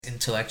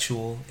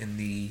intellectual in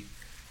the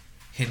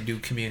Hindu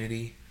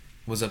community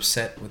was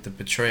upset with the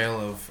portrayal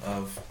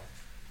of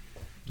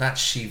not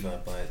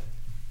Shiva, but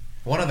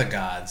one of the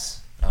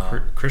gods.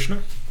 Krishna?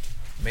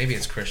 Maybe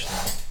it's Krishna.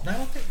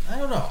 No, I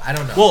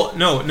don't know. Well,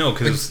 no,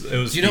 because it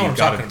was you know the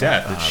god of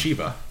death. about? It's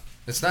Shiva.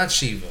 It's not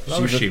Shiva.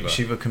 That was Shiva.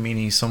 Shiva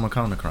Kamini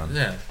Somakonakron.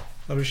 Yeah.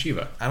 That was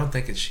Shiva. I don't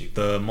think it's Shiva.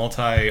 The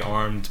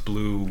multi-armed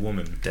blue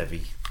woman.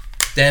 Devi.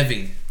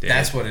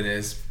 That's what it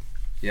is.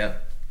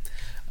 Yep.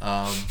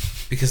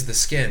 Because the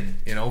skin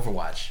in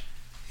Overwatch,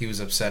 he was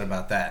upset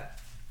about that.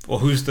 Well,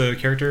 who's the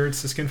character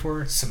it's the skin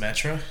for?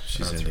 Symmetra.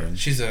 She's Indian.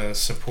 She's a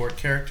support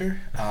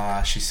character.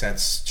 She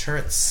sets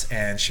turrets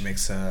and she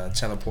makes a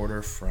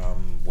teleporter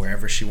from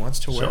wherever she wants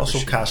to wherever She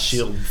also casts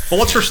shield. Well,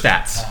 what's her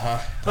stats?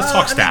 Let's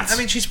talk stats. I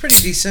mean, she's pretty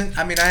decent.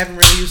 I mean, I haven't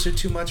really used her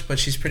too much, but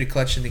she's pretty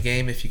clutch in the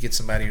game if you get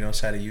somebody who knows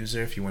how to use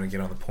her. If you want to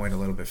get on the point a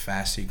little bit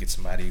faster, you get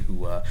somebody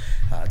who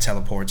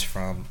teleports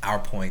from our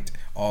point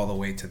all the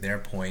way to their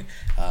point,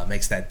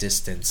 makes that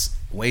distance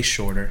way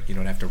shorter. You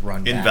don't have to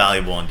run back.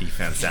 Invaluable on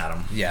defense,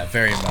 Adam. Yeah,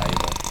 very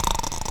invaluable.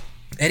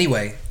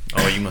 Anyway.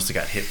 Oh, you must have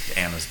got hit with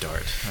Anna's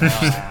dart.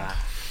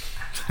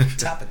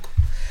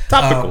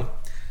 Topical.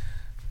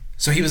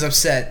 So he was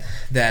upset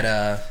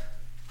that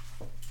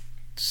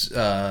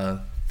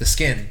the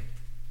skin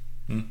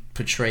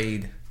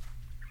portrayed.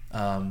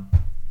 I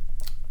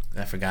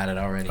forgot it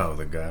already. Oh,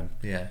 the god.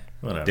 Yeah.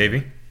 Whatever.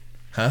 Davey?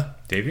 Huh?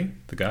 Davey?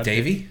 The god?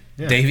 Davey?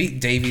 Yeah.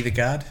 Davey the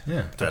god?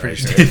 Yeah.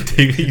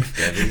 Davey.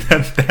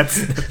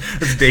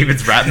 That's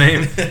David's rap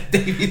name.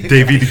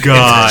 Davey the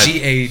god.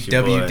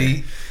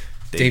 GAWD.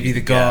 Davey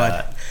the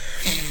god.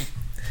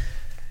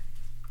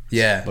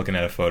 Yeah. Looking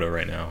at a photo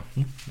right now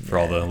for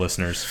all the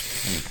listeners.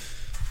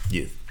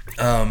 Yeah.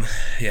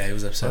 Yeah, he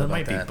was upset Well, it about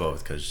might that. be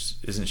both, because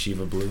isn't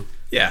Shiva blue?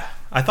 Yeah.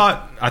 I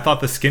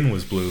thought the skin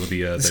was blue,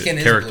 the skin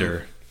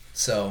character.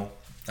 is blue.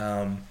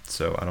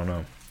 So I don't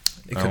know.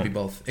 it could be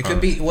both. It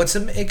could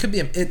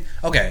be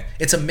okay.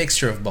 It's a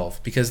mixture of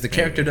both because the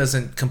character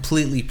doesn't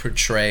completely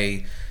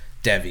portray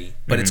Devi,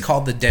 but it's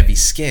called the Devi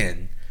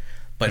skin.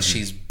 But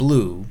she's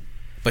blue,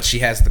 but she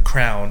has the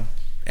crown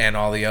and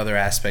all the other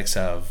aspects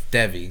of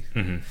Devi.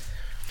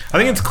 I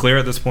think it's clear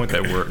at this point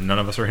that none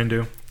of us are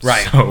Hindu,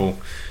 Right. So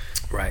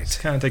Right.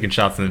 kind of taking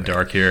shots in the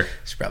dark here.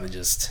 Should probably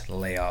just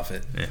lay off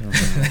it. Yeah.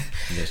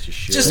 Yes, you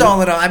should. Just all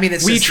in all, I mean,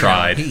 it's We just,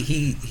 tried.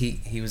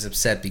 He was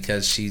upset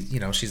because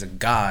she's a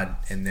god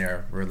in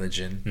their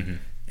religion,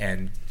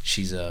 and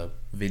she's a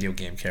video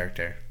game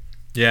character.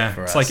 Yeah,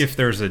 For it's us. like if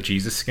there's a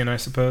Jesus skin, I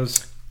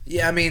suppose.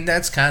 Yeah, I mean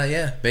that's kind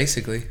of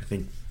basically.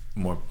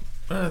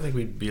 I think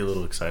we'd be a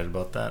little excited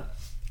about that.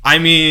 I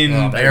mean,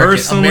 Well,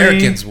 personally,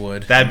 Americans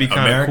would. That'd be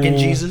kind of American cool.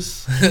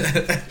 Jesus?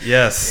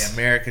 Yes. Yeah,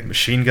 American.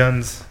 Machine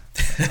guns.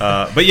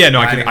 But yeah, no,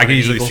 I Riding can on an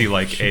easily eagle. see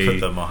like Put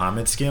the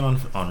Muhammad skin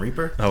on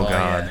Reaper? Oh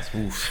god.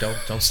 Yeah. Oof,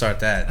 don't start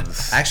that.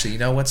 Actually, you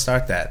know what?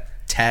 Start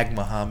that. Tag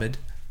Muhammad.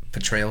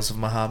 Portrayals of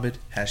Muhammad.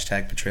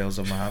 Hashtag portrayals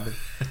of Muhammad.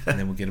 And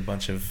then we'll get a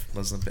bunch of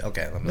Muslim.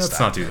 Okay, let me Let's stop.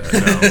 not do that.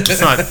 No.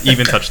 Let's not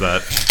even touch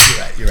that.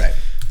 You're right.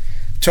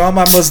 To all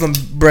my Muslim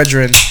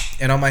brethren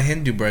and all my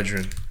Hindu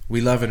brethren, we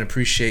love and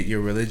appreciate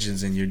your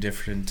religions and your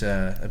different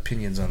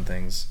opinions on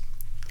things.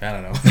 I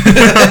don't know.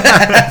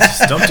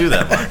 Just don't do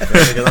that, Mark.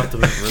 Don't get off the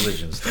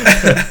religion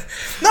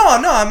stuff. No,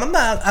 I'm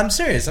not. I'm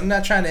serious. I'm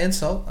not trying to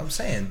insult. I'm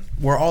saying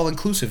we're all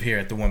inclusive here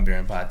at the One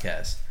Baron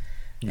Podcast.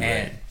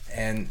 Right.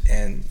 And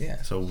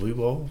yeah. So we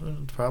will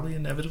probably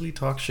inevitably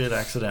talk shit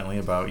accidentally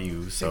about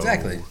you. So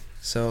Exactly.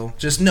 So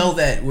just know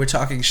that we're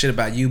talking shit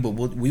about you, but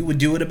we would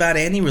do it about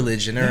any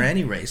religion or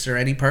any race or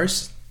any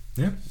person.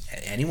 Yeah.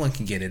 Anyone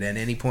can get it at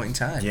any point in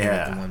time. Here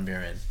at the One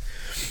Baron.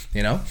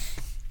 You know?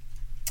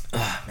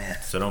 Oh, man.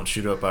 So don't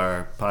shoot up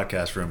our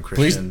podcast room,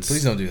 Christians.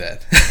 Please don't do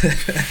that.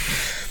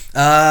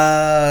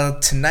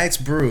 Tonight's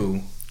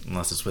brew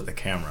Unless it's with a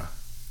camera.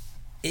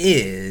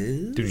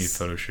 is Do need a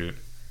photo shoot.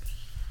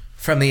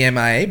 from the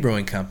MIA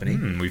Brewing Company.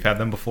 We've had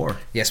them before.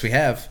 Yes, we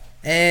have.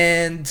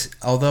 And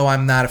although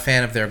I'm not a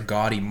fan of their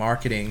gaudy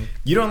marketing,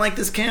 You don't like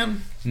this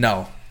can?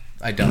 no,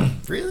 I don't.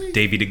 Really?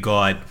 Davey to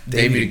God.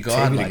 David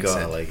God Davey likes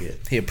God it. like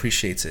it. He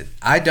appreciates it.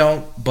 I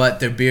don't, but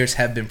their beers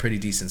have been pretty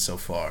decent so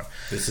far.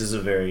 This is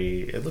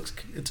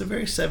it's a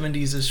very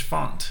 70s-ish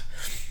font.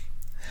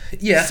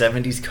 Yeah.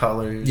 70s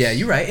colors. Yeah,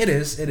 you're right. It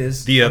is.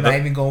 I'm not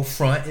even going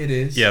front. It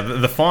is. Yeah,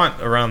 the font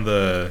around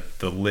the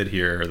lid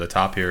here, or the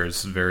top here,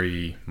 is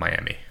very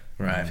Miami.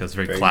 Right. It feels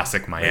very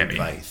classic Miami.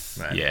 Very Vice.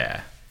 Right.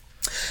 Yeah.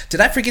 Did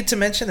I forget to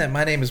mention that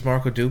my name is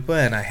Marco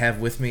Dupa and I have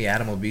with me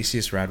Adam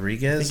Obesius I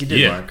Rodriguez think you did,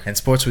 Yeah. Mark. and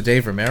Sports with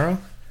Dave Romero?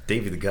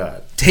 Davey the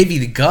God. Davey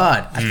the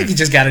God. I think he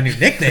just got a new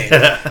nickname.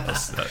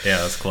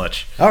 That's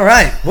clutch. All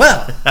right.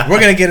 Well, we're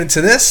going to get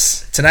into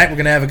this. Tonight we're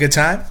going to have a good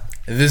time.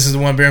 This is the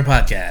One Baron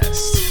Podcast.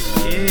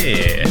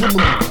 Yeah.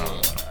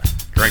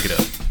 Drink it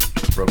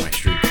up. Broke my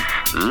streak.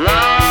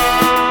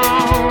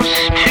 Lost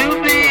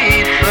to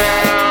be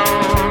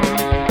found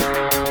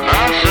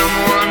by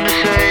someone to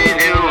save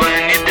you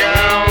when you're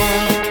down.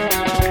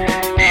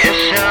 Yes,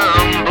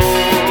 I'm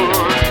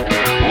bored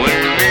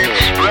when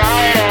it's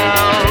bright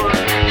out.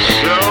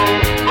 So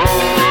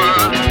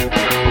bored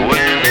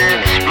when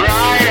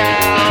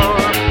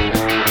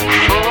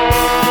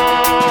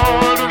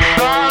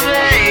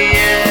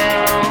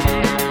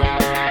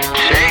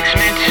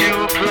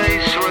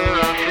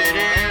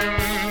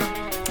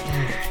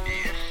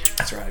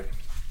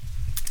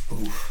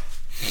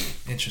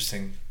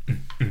Interesting.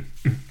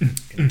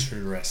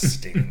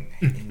 Interesting.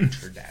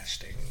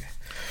 Interdashting.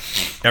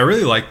 I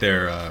really like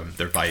their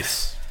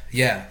Vice.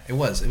 Yeah, it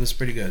was. It was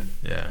pretty good.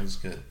 Yeah. It was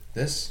good.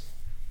 This,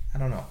 I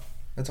don't know.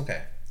 That's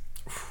okay.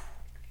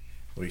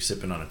 What are you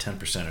sipping on a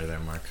 10%er there,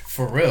 Mark?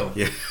 For real?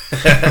 Yeah.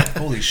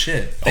 Holy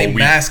shit. They we-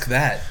 mask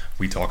that.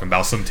 We talking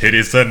about some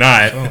titties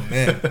tonight. Oh,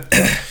 man.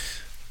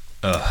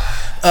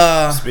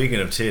 Speaking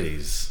of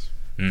titties.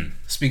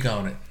 Speak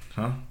on it.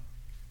 Huh?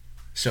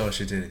 Show us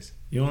your titties.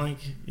 You don't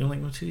like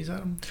no titties,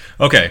 Adam?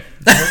 Okay.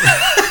 Let's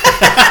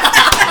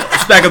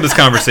back up this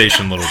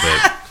conversation a little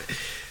bit.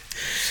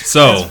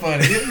 So,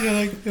 Funny. You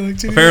like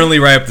titties? apparently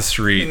right up the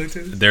street, You like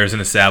titties? there's an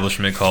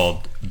establishment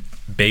called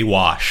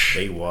Baywatch.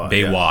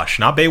 Baywatch,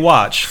 Not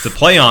Baywatch. It's a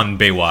play on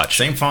Baywatch.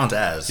 Same font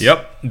as.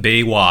 Yep,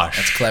 Baywatch.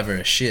 That's clever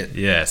as shit.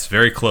 Yes,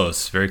 very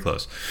close, very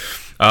close.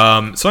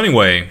 So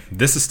anyway,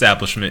 this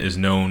establishment is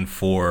known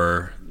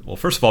for, well,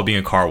 first of all, being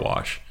a car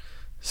wash.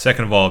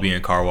 Second of all, being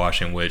a car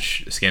wash in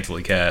which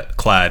scantily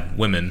clad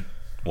women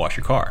wash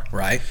your car.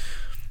 Right?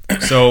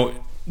 So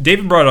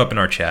David brought it up in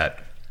our chat,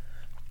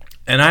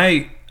 and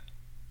I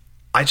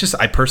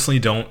personally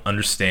don't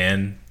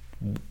understand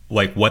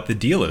like what the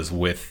deal is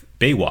with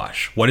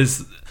Baywatch. What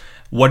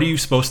are you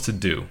supposed to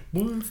do?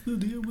 What's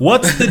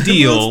the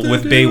deal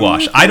with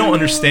Baywatch? I don't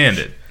understand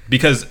it,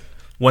 because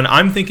when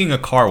I'm thinking a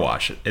car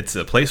wash, it's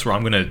a place where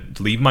I'm going to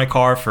leave my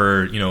car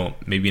for,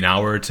 maybe an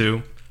hour or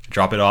two,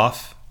 drop it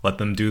off, let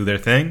them do their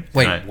thing.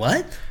 Wait,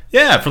 what?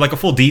 Yeah, for like a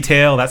full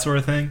detail, that sort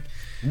of thing.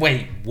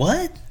 Wait,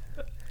 what?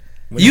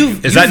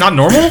 Is that not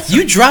normal?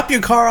 You drop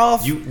your car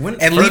off You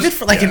went and first- leave it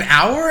for like an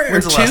hour or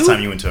When's two? the last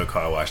time you went to a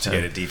car wash to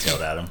get it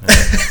detailed, Adam?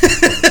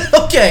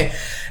 Okay,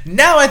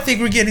 now I think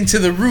we're getting to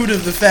the root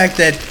of the fact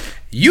that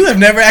you have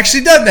never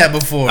actually done that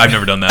before. I've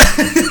never done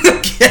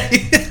that.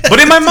 Okay. But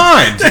in my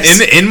mind,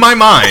 in my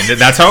mind,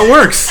 that's how it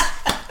works.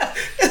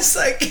 It's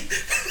like,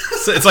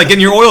 So it's like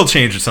getting your oil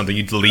changed or something.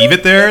 You leave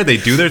it there, they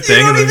do their you thing.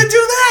 don't and then, even do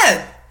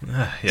that.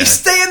 yeah. You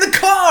stay in the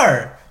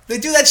car. They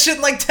do that shit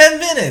in like 10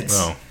 minutes.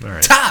 Oh, all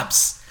right.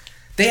 Tops.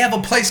 They have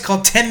a place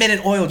called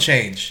 10-minute oil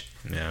change.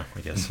 Yeah, I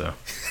guess so.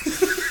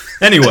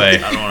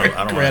 Anyway, I don't want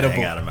to Incredible.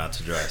 hang Adam out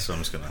to dry, so I'm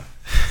just going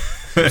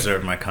to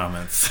reserve my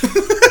comments. all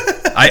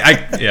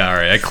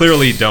right. I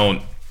clearly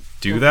don't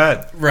do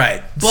that.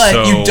 Right. But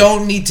So- you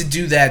don't need to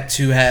do that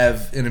to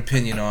have an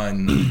opinion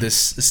on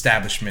this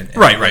establishment. And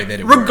Right. the way that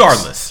it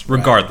Regardless.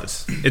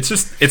 works.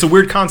 It's a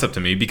weird concept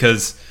to me,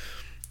 because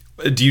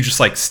do you just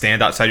like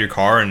stand outside your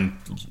car and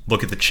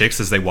look at the chicks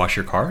as they wash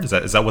your car? Is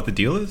that what the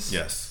deal is?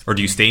 Yes. Or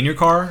do you stay in your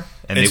car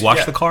and they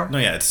wash the car? No,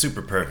 yeah, it's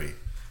super pervy.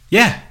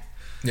 Yeah.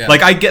 Yeah.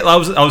 Like I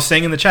was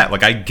saying in the chat,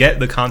 like I get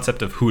the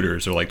concept of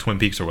Hooters or like Twin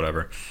Peaks or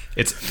whatever.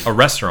 It's a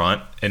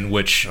restaurant in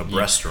which A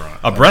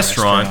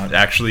restaurant,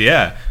 actually,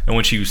 yeah, in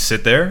which you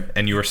sit there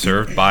and you are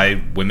served by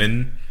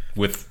women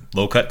with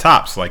low cut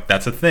tops. Like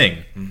that's a thing.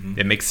 Mm-hmm.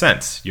 It makes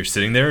sense. You're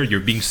sitting there, you're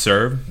being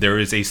served. There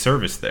is a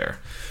service there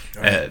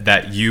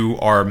that you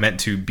are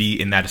meant to be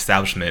in that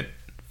establishment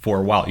for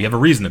a while. You have a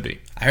reason to be.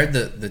 I heard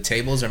the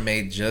tables are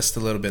made just a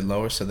little bit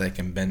lower so they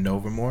can bend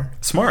over more.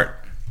 Smart.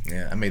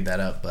 Yeah, I made that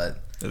up, but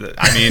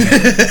I mean,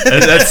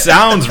 that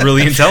sounds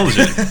really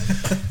intelligent.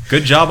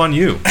 Good job on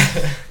you.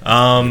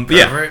 But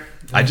yeah,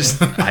 I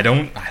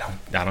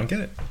don't get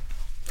it.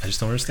 I just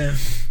don't understand.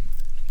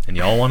 And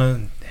y'all want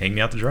to hang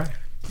me out to dry?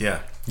 Yeah.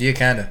 yeah,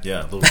 kind of.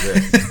 Yeah, a little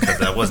bit. Because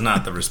that was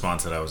not the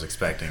response that I was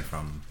expecting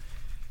from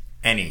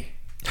any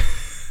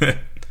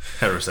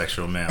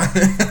heterosexual male.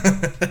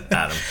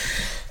 Adam.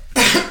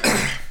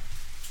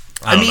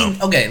 I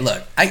mean, okay,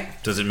 look,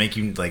 Does it make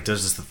you, like,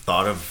 does just the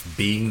thought of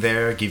being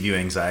there give you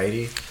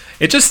anxiety?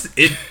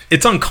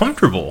 It's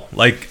uncomfortable.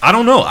 Like, I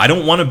don't know. I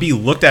don't want to be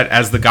looked at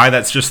as the guy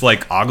that's just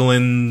like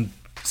ogling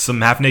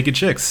some half-naked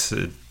chicks.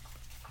 Do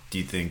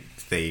you think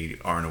they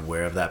aren't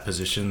aware of that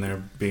position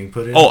they're being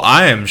put in? Oh,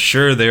 I am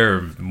sure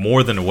they're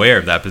more than aware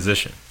of that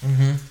position.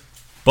 Mm-hmm.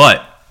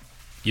 But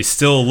you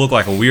still look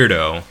like a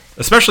weirdo.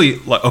 Especially,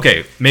 like,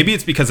 okay, maybe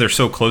it's because they're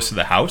so close to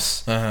the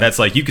house. That's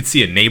like, you could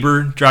see a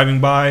neighbor driving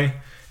by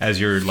as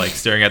you're like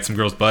staring at some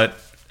girl's butt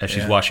as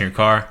she's washing your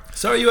car.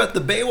 So are you at the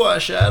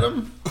Baywatch,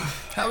 Adam?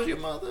 How's your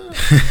mother?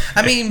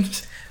 I mean,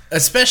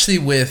 especially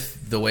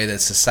with the way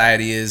that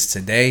society is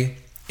today,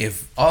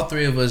 if all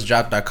three of us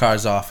dropped our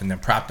cars off and then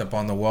propped up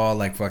on the wall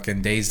like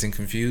fucking Dazed and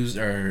Confused,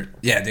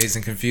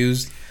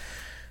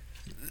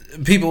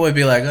 people would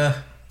be like,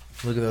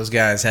 look at those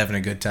guys having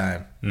a good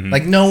time. Mm-hmm.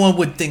 Like, no one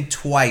would think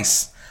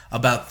twice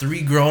about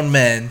three grown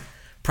men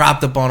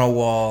propped up on a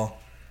wall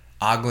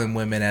ogling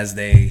women as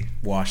they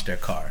wash their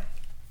car.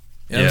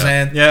 You know what I'm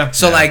saying? Yeah.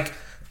 So, like,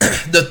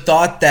 the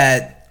thought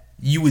that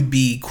you would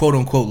be, quote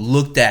unquote,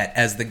 looked at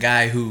as the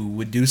guy who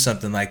would do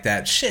something like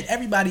that. Shit,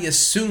 everybody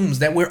assumes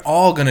that we're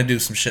all going to do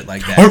some shit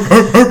like that.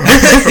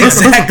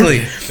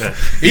 Exactly.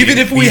 Even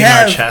if we Beating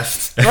have... our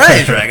chests,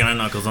 Right. dragging our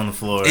knuckles on the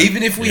floor.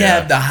 Even if we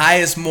have the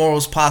highest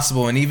morals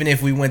possible, and even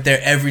if we went there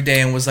every day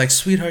and was like,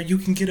 sweetheart, you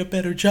can get a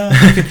better job.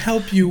 I can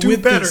help you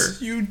with better.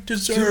 this. You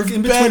deserve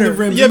in between better. the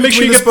rims. Yeah, make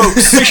sure you get make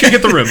sure you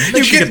get the rim. Make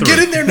You sure you get the get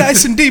rim. in there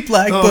nice and deep,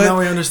 like, Oh, but now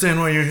we understand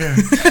why you're here.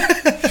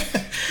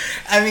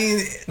 I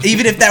mean,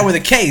 even if that were the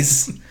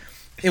case,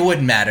 it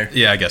wouldn't matter.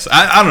 Yeah, I guess.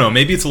 I don't know.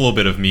 Maybe it's a little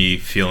bit of me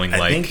feeling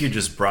I think you're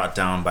just brought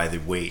down by the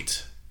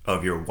weight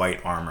of your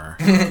white armor.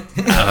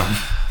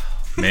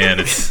 Man,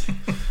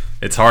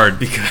 it's hard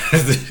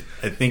Because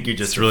I think you're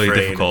just really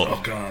afraid difficult.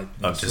 Oh God!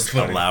 of just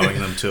allowing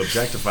them to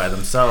objectify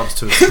themselves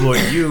to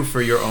exploit you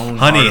for your own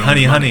Honey,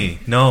 hard-earned money.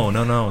 No,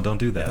 don't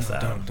do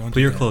that. Don't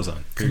Put your clothes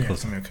on. Put your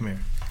clothes on. Come here.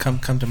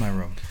 Come to my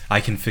room. I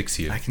can fix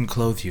you. I can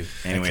clothe you.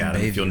 Anyway, I can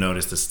Adam, bathe if you'll you.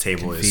 notice, this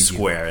table Can is feed you.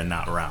 square and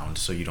not round,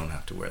 so you don't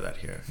have to wear that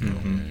here.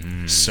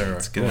 Sir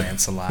good.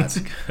 Lancelot.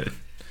 Good.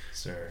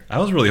 Sir. I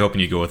was really hoping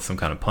you'd go with some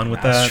kind of pun with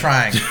I was that.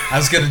 trying. I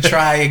was gonna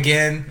try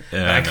again, but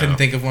Yeah, I I couldn't know.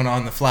 think of one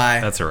on the fly.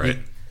 That's all right.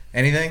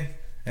 Anything?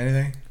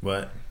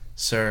 What?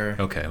 Sir.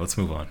 Okay, let's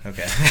move on.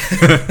 Okay.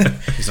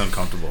 He's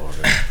uncomfortable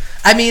over it.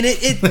 I mean,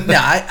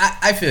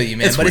 I feel you,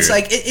 man. It's but it's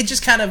weird. like it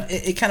just kind of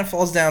it kind of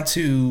falls down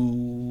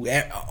to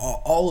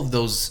all of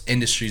those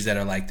industries that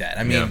are like that.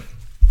 I mean, Yeah.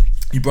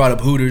 you brought up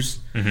Hooters.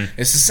 Mm-hmm.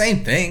 It's the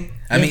same thing.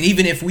 I mean,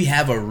 even if we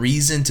have a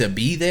reason to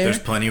be there, There's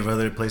plenty of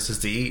other places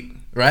to eat.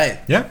 right?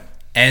 Yeah.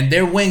 And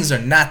their wings are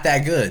not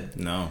that good.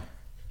 No.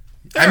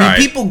 I mean, Alright.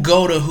 people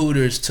go to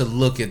Hooters to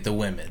look at the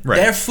women. Right.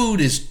 Their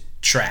food is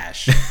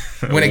trash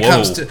when it Whoa.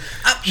 comes to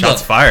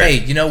Shots fired. Hey,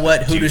 you know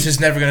what? Hooters is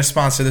never going to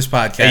sponsor this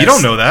podcast. Hey, you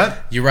don't know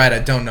that. You're right. I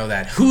don't know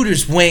that.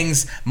 Hooters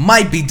wings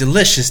might be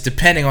delicious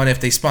depending on if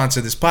they sponsor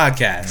this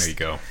podcast. There you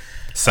go.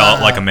 Sell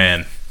it like a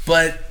man.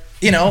 But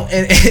you know,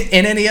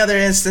 in any other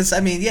instance, I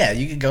mean, yeah,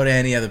 you could go to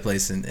any other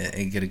place and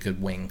get a good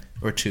wing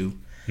or two.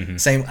 Mm-hmm.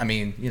 Same. I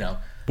mean, you know.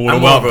 But what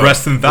about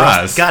breasts and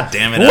thighs? God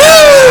damn it.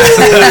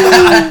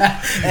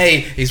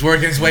 Hey, he's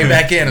working his way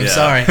back in. I'm Yeah.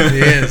 sorry. He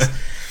is.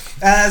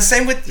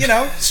 Same with, you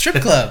know,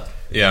 strip club.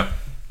 Yeah.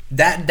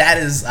 That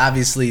is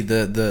obviously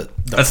the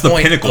That's the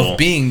point pinnacle. of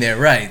being there,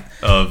 right?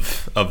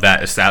 Of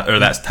that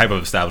that type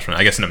of establishment,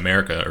 I guess in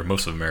America or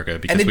most of America,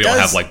 because it we don't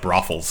does- have like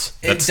brothels.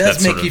 It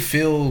does make you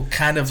feel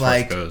kind of far as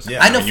it like goes.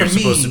 Yeah, I know and for you're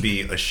me, supposed to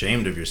be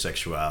ashamed of your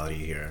sexuality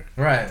here.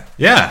 right,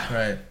 Yeah.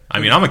 right. I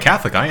mean, I'm a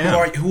Catholic. I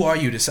am. Who are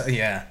you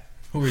to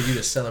who are you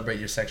to celebrate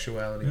your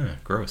sexuality? Yeah,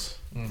 gross.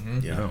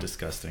 Yeah, No.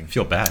 disgusting.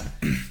 Feel bad.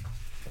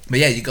 But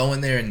yeah, you go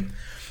in there and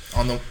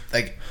on the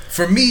like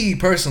for me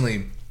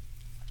personally,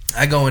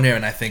 I go in there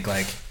and I think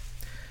like,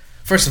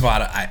 first of all,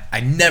 I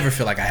never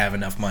feel like I have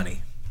enough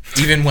money.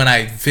 Even when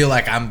I feel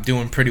like I'm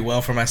doing pretty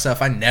well for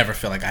myself, I never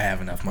feel like I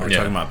have enough We're money.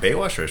 talking about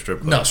Baywatch or a strip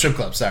club? No, strip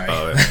club. Sorry,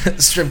 Oh, yeah.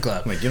 strip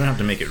club. Like, you don't have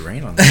to make it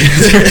rain on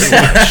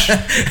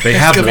that. They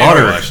have Come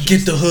water. here,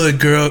 get the hood,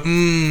 girl.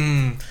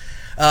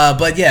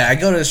 But yeah, I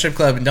go to the strip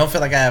club and don't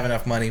feel like I have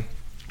enough money,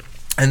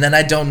 and then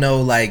I don't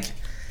know like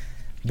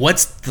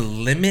what's the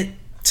limit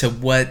to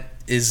what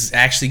is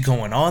actually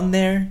going on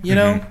there. You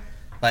know,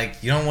 like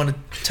you don't want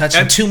to touch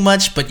them And- too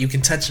much, but you can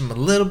touch them a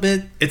little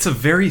bit. It's a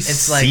very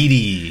It's like-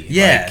 seedy.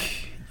 Yeah.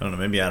 I don't know.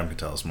 Maybe Adam can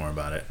tell us more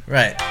about it.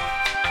 Right?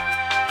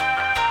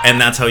 And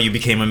that's how you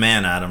became a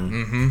man,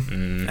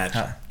 Adam. At,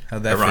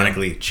 How'd that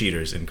ironically,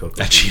 Cheaters in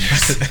Cocoa.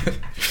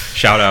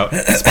 Shout out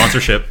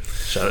sponsorship.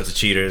 Shout out to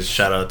Cheaters.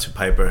 Shout out to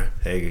Piper.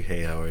 Hey,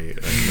 how are you?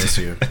 I miss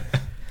you.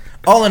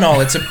 All in all,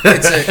 it's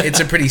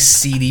a pretty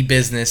seedy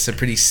business, a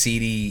pretty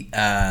seedy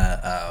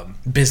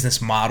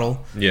business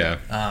model. Yeah.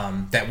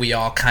 That we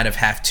all kind of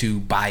have to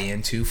buy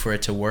into for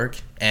it to work.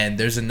 And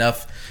there's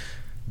enough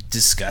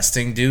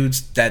disgusting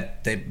dudes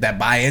that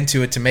buy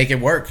into it to make it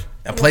work.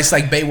 A place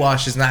like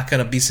Baywatch is not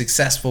going to be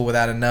successful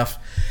without enough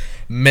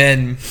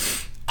men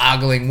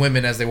ogling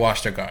women as they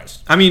wash their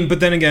cars. I mean, but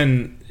then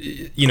again,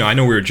 you know, I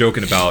know we were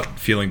joking about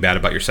feeling bad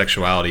about your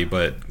sexuality,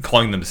 but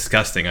calling them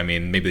disgusting, I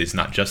mean, maybe it's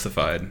not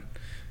justified.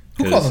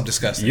 Who called them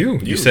disgusting?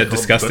 You said called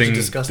disgusting, a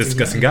bunch of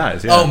disgusting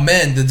guys. Yeah. Oh,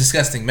 men, the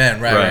disgusting men.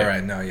 Right.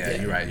 Right. No,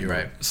 yeah, you're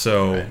right.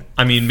 So,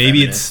 I mean, maybe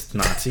Feminist,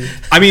 Nazi.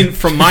 I mean,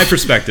 from my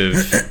perspective,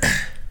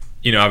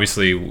 you know,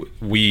 obviously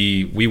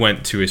we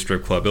went to a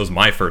strip club. It was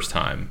my first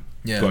time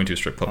going to a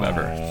strip club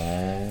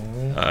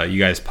ever. You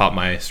guys popped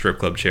my strip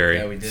club cherry.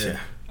 Yeah, we did.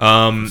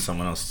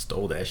 Someone else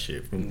stole that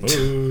shit from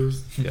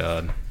us.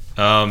 God.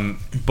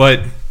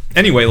 But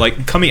anyway,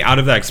 like coming out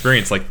of that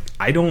experience, like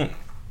I don't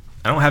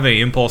have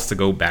any impulse to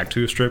go back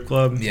to a strip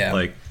club. Yeah.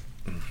 Like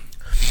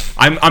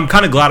I'm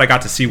kind of glad I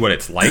got to see what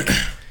it's like,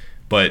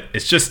 but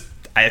it's just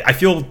I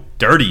feel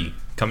dirty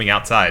coming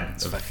outside.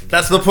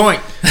 That's the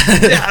point.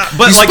 Yeah,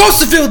 but You're like supposed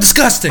to feel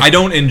disgusting. I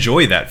don't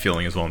enjoy that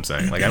feeling is what I'm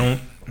saying. Like I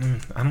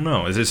don't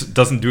know. It just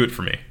doesn't do it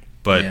for me.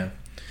 But Yeah.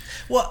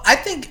 Well, I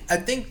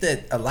think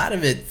that a lot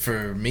of it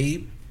for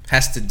me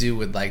has to do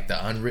with like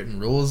the unwritten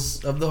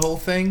rules of the whole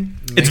thing.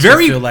 it's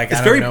very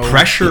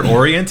pressure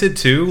oriented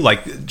too.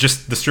 Like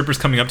just the strippers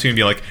coming up to you and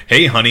be like,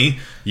 "Hey, honey,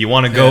 you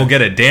want to go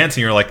get a dance?"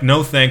 And you're like,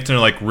 "No, thanks." And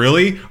they're like,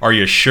 "Really? Are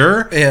you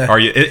sure? Yeah. Are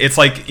you?" It's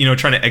like, you know,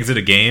 trying to exit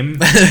a game.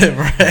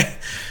 right.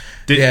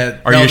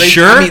 Are you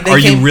sure? Are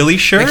you really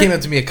sure? They came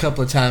up to me a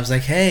couple of times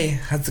like, hey,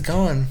 how's it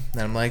going?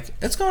 And I'm like,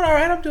 it's going all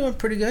right. I'm doing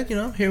pretty good.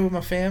 Here with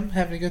my fam,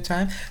 having a good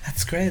time.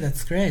 That's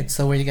great.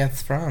 So where you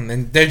guys from?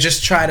 And they're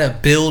just trying to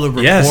build a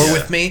rapport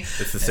with me.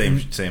 It's the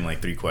same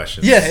like 3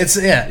 questions.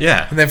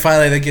 Yeah. And then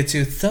finally they get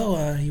to,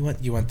 so you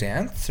want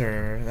dance?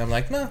 Or I'm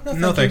like, no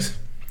thanks.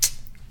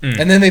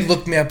 And then they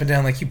look me up and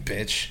down like, you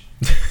bitch.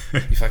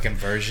 You fucking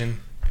virgin.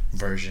 You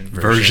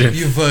virgin.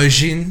 You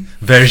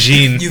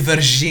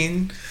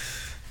virgin.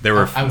 They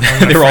were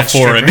all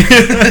foreign.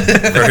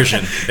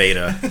 Version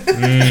beta.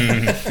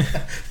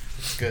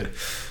 Good.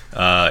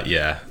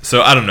 Yeah.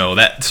 So I don't know,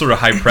 that sort of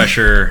high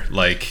pressure,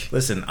 like.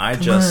 Listen, I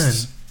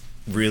just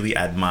really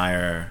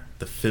admire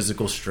the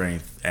physical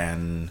strength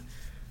and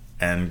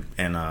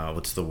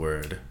what's the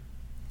word?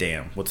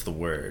 Damn, what's the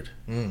word?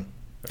 I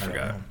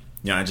forgot.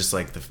 I just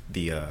like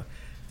the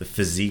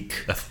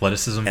physique,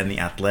 athleticism, and the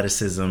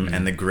athleticism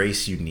and the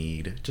grace you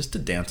need just to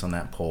dance on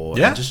that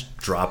pole and just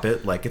drop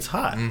it like it's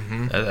hot.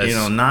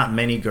 Not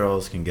many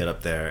girls can get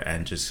up there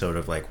and just sort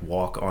of like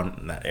walk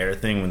on that air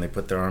thing when they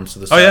put their arms to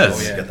the side.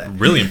 That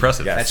really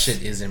impressive. That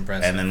shit is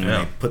impressive. And then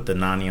when they put the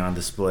nani on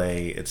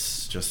display,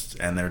 it's just,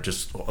 and they're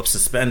just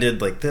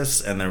suspended like this,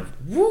 and they're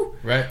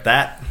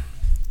that.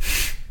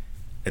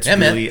 It's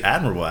really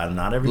admirable.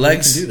 Not everybody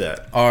can do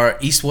that. Are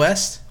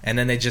east-west, and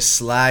then they just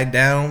slide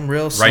down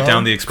real slow. Right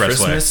down the expressway.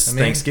 Christmas,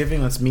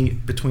 Thanksgiving, let's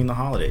meet between the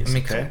holidays.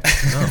 Okay.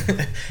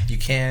 You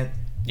can't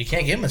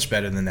get much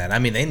better than that. I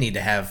mean, they need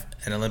to have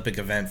an Olympic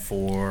event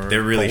for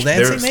pole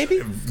dancing,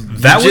 maybe?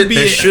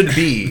 There should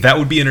be. That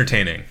would be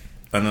entertaining.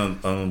 An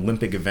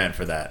Olympic event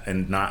for that,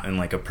 and not in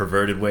like a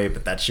perverted way,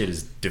 but that shit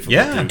is difficult.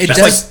 Yeah,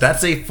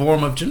 that's a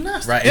form of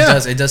gymnastics. Right. Yeah.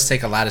 It does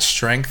take a lot of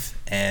strength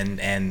and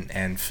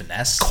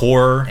finesse,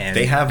 core. And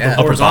they have the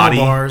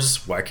horizontal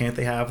bars. Why can't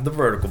they have the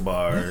vertical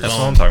bars? That's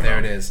what I'm talking about. There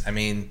it is. I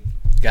mean,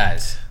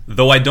 guys.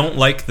 Though I don't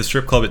like the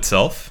strip club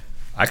itself,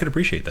 I could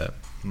appreciate that.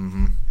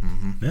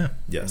 Yeah.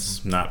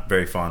 Yes. Not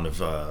very fond of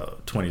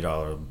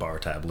 $20 bar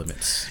tab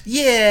limits.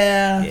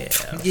 Yeah.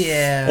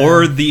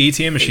 Or the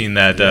ATM machine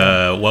that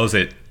what was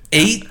it?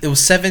 It was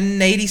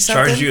 $7.80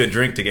 something. Charge you a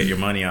drink to get your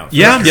money out.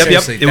 Yeah,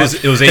 yep. It was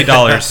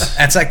 $8.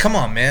 That's like, come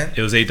on, man.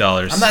 It was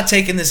 $8. I'm not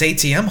taking this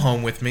ATM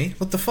home with me.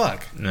 What the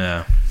fuck?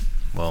 Yeah.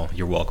 Well,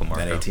 you're welcome,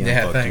 Marco. That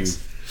ATM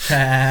thanks.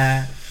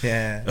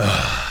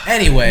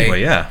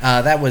 Anyway,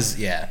 that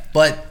was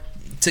But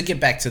to get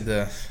back to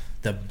the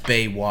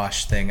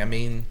Baywatch thing, I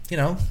mean,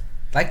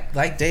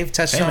 like Dave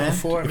touched on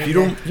before. If you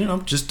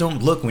don't, just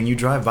don't look when you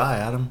drive by,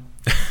 Adam.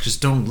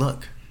 Just don't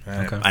look.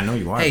 Okay. I know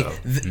you are, though.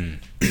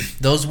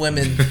 Those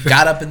women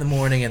got up in the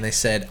morning and they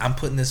said, I'm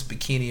putting this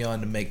bikini on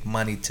to make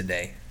money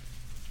today.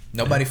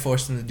 Nobody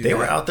forced them to do that. They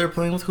were out there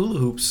playing with hula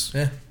hoops.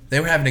 Yeah.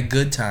 They were having a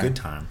good time. Good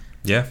time.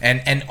 Yeah.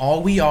 And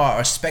all we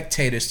are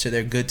spectators to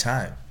their good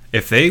time.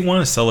 If they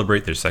want to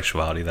celebrate their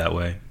sexuality that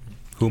way,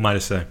 who am I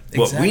to say? Exactly.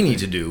 What we need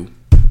to do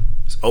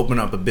is open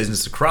up a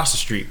business across the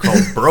street called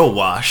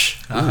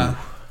Baywatch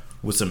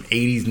with some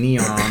 80s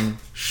neon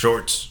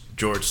shorts,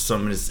 George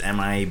Sumner's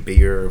MIA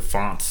beer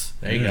fonts.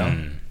 There you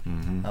go.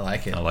 I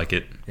like it. I like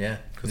it. Yeah.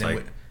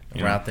 We're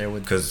out there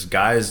with... Because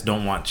guys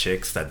don't want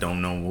chicks that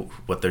don't know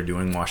what they're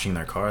doing washing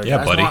their cars. Yeah,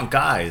 guys buddy. want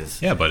guys.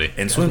 Yeah, buddy.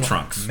 In swim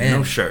trunks.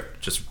 No shirt.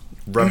 Just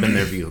rubbing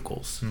their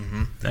vehicles.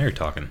 Now you're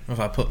talking. If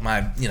I put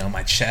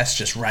my chest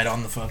just right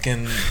on the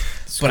fucking...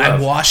 But I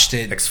washed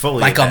it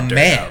exfoliate like a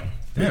man.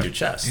 With your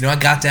chest. I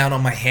got down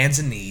on my hands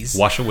and knees.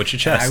 Wash it with your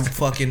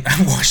chest.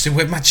 I washed it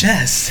with my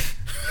chest.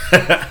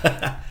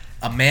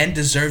 A man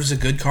deserves a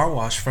good car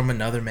wash from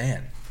another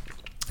man.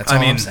 That's all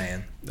I'm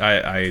saying.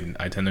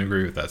 I tend to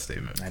agree with that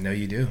statement. I know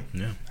you do.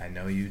 Yeah. I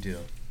know you do.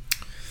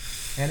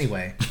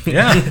 Anyway.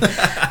 Yeah.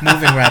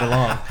 Moving right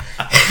along.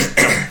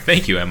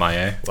 Thank you,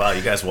 MIA. Wow,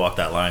 you guys walked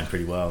that line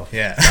pretty well.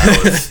 Yeah.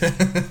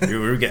 We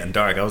were getting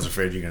dark. I was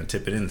afraid you were going to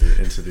tip it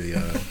into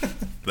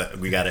the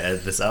we got to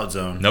edit this out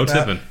zone. No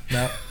tipping.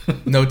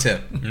 No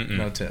tip.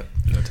 No tip.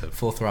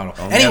 Full throttle.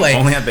 Only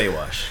at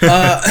Baywatch.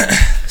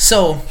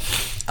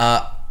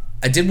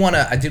 I did want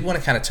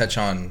to kind of touch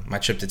on my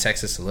trip to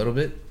Texas a little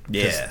bit.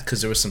 Yeah.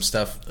 Because there was some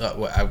stuff.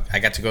 I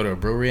got to go to a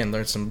brewery and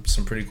learn some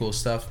pretty cool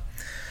stuff.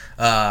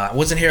 I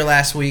wasn't here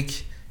last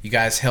week. You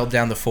guys held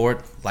down the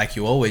fort like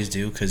you always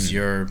do because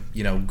you're,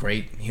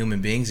 great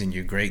human beings and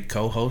you're great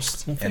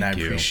co-hosts. Well, and I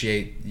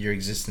appreciate your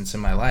existence in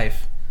my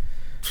life.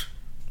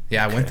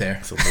 Yeah, I went there.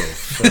 It's a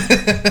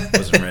little,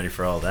 wasn't ready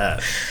for all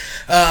that.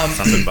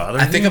 Something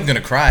bothering I think I'm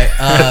gonna cry.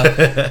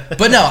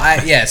 But no,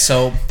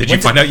 so did you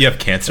find out you have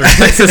cancer in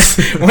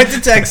Texas? Went to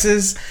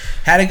Texas,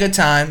 had a good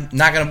time.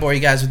 Not gonna bore you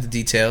guys with the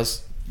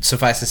details.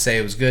 Suffice to say,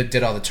 it was good.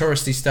 Did all the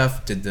touristy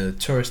stuff. Did the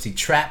touristy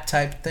trap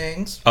type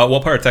things.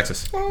 What part of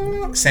Texas?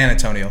 San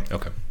Antonio.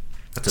 Okay,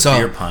 that's a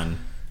beer pun.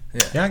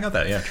 Yeah, I got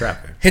that. Yeah,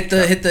 trap. Hit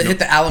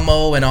the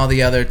Alamo and all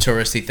the other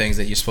touristy things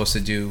that you're supposed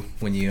to do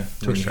when you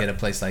hit a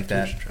place like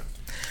that.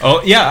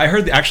 Oh, yeah, I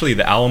heard actually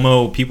the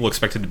Alamo, people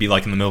expect it to be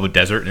like in the middle of a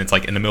desert, and it's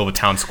like in the middle of a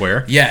town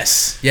square.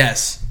 Yes.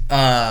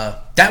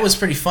 That was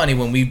pretty funny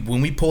when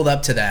we pulled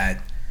up to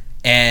that,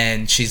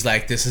 and she's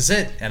like, "This is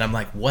it," and I'm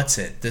like, "What's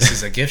it?" "This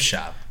is a gift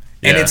shop."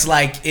 And Yeah. it's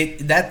like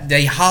that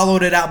they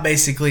hollowed it out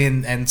basically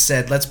and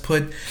said, let's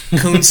put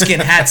coonskin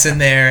hats in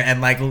there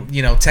and like,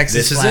 you know,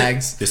 Texas This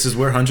flags. is it. This is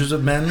where hundreds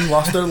of men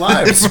lost their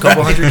lives a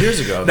couple hundred years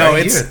ago. No,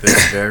 right it's- here at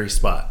this very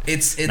spot.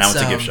 It's Now it's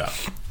a gift shop.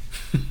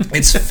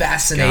 It's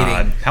fascinating.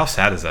 God, how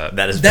sad is that?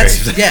 That is That's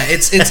very yeah.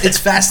 It's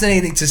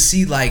fascinating to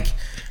see like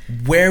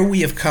where we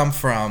have come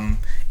from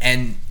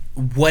and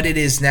what it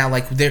is now.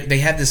 Like they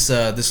have this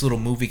this little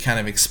movie kind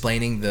of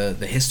explaining the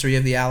history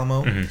of the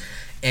Alamo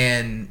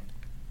and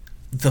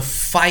the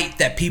fight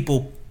that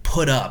people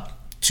put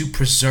up to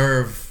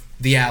preserve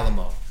the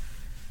Alamo.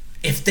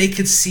 If they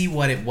could see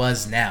what it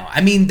was now.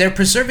 I mean, they're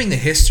preserving the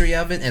history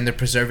of it and they're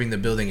preserving the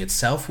building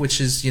itself,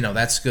 which is, you know,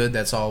 that's good.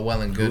 That's all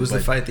well and good. Who was but,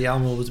 the fight? The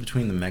Alamo was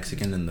between the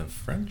Mexican and the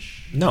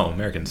French? No,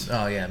 Americans.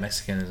 Oh, yeah,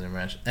 Mexican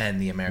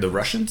and the Americans. The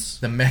Russians?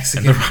 The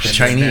Mexican And the and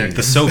Chinese. Americans.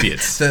 The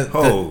Soviets.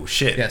 Oh,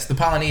 shit. Yes, the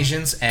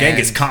Polynesians. And,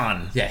 Genghis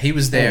Khan. Yeah, he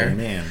was there. Oh,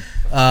 man.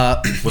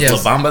 Was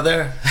yes, La Bamba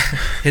there?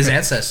 his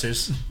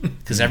ancestors,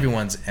 because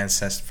everyone's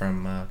ancest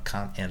from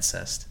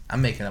ancest.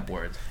 I'm making up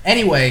words.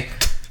 Anyway,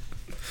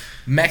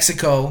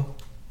 Mexico,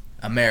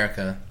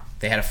 America,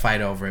 they had a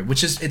fight over it,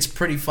 which is, it's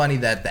pretty funny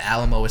that the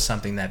Alamo is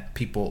something that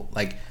people,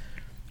 like,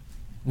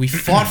 we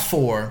fought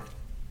for.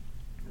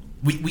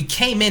 We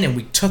came in and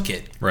we took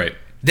it. Right.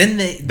 Then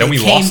they we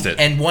came lost it.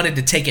 and wanted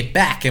to take it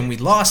back, and we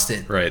lost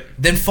it. Right.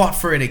 Then fought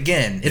for it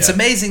again. It's Yeah.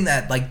 amazing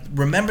that, like,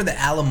 remember the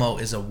Alamo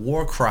is a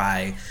war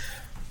cry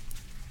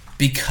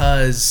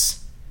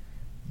because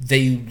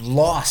they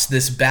lost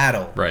this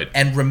battle. Right.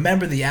 And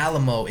remember the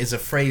Alamo is a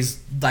phrase,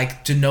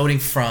 like, denoting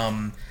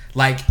from,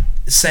 like,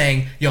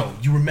 saying, yo,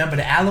 you remember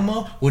the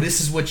Alamo? Well,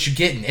 this is what you're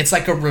getting. It's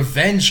like a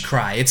revenge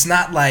cry. It's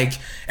not like,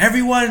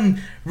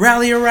 everyone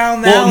rally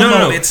around the Alamo.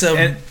 No. It's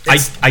And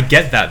I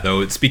get that,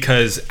 though. It's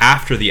because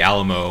after the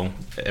Alamo,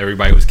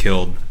 everybody was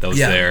killed that was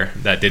Yeah. there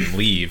that didn't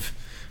leave.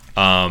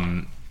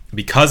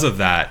 Because of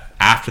that,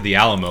 after the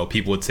Alamo,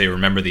 people would say,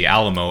 remember the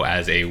Alamo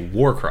as a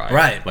war cry.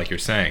 Right. Like you're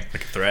saying.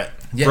 Like a threat.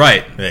 Yeah,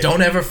 Right.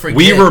 Don't ever forget.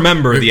 We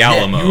remember the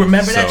Alamo, You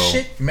remember that so-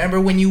 shit? Remember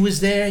when you was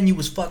there and you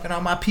was fucking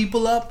all my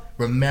people up?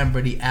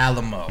 Remember the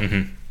Alamo.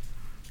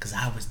 Because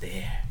I was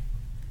there.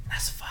 I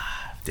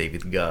survived.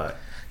 David God.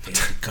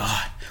 Thank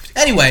God.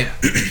 Anyway,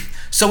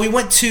 so we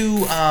went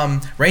to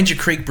Ranger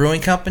Creek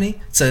Brewing Company.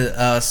 It's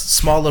a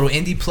small little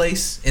indie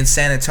place in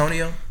San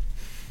Antonio.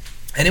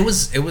 And it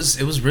was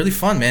really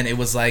fun, man. It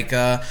was like,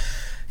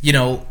 you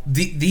know,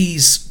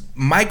 these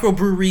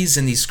microbreweries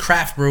and these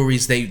craft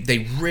breweries,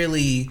 they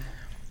really,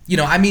 you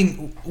know, I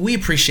mean, we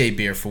appreciate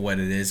beer for what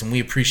it is, and we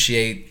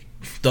appreciate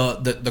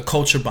the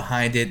culture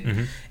behind it,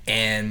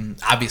 and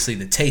obviously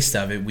the taste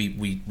of it.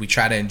 We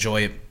try to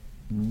enjoy it,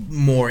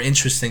 more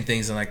interesting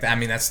things and like that. I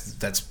mean, that's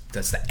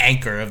the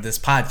anchor of this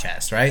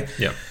podcast, right?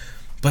 Yeah.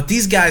 But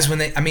these guys, when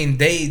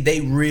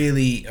they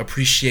really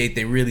appreciate,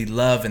 they really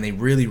love, and they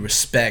really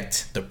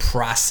respect the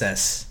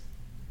process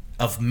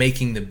of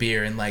making the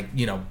beer and, like,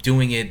 you know,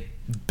 doing it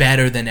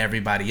better than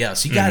everybody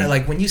else. You gotta,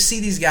 like, when you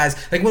see these guys,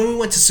 like when we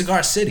went to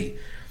Cigar City,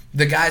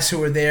 the guys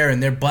who are there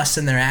and they're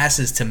busting their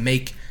asses to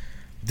make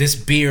this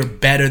beer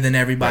better than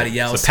everybody Right.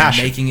 else, It's a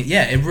passion. and making it,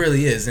 yeah, it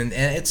really is, and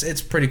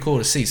it's pretty cool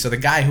to see. So the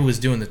guy who was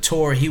doing the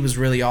tour, he was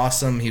really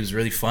awesome. He was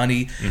really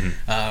funny.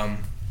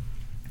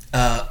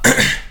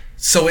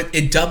 So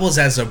it doubles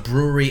as a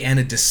brewery and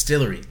a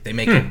distillery. They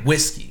make a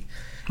whiskey,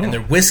 and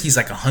their whiskey's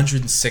like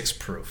 106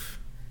 proof.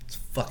 It's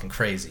fucking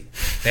crazy.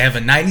 They have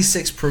a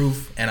 96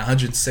 proof and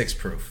 106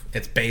 proof.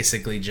 It's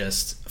basically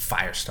just a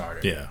fire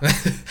starter. Yeah.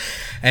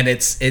 And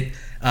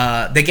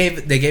they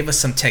gave us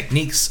some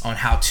techniques on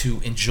how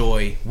to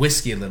enjoy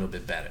whiskey a little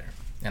bit better,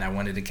 and I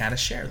wanted to kind of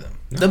share them.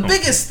 The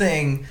biggest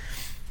thing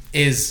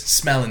is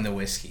smelling the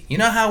whiskey. You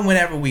know how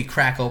whenever we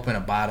crack open a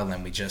bottle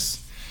and we just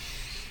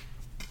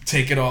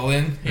take it all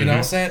in, you know what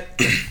I'm saying?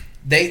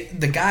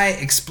 The guy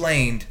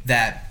explained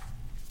that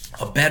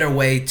a better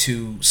way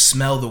to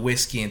smell the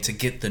whiskey and to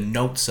get the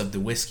notes of the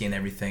whiskey and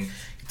everything,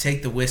 you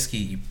take the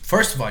whiskey,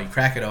 first of all, you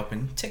crack it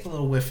open, take a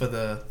little whiff of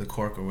the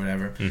cork or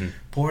whatever,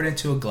 pour it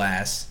into a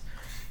glass,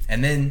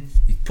 and then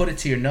you put it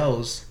to your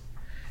nose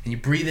and you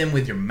breathe in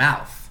with your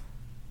mouth.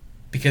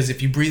 Because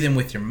if you breathe in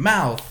with your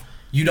mouth,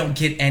 you don't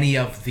get any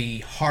of the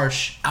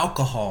harsh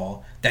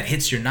alcohol that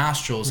hits your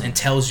nostrils and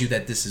tells you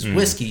that this is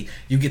whiskey.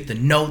 You get the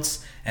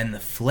notes and the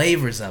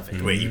flavors of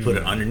it. Wait, you put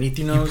it underneath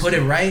your nose? You put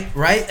it right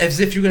as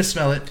if you're gonna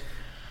smell it,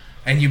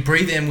 and you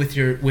breathe in with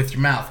your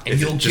mouth, and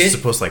Is you'll it just get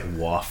supposed to, like,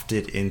 waft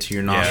it into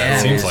your Yeah, nostrils?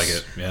 it seems Yes. like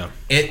it. Yeah.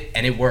 it.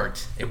 And it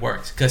worked. It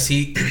worked because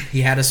he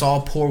had us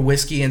all pour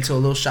whiskey into a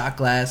little shot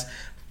glass.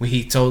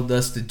 He told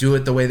us to do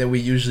it the way that we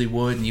usually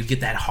would, and you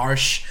get that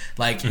harsh,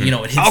 like, you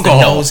know, it hits Alcohol.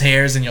 the nose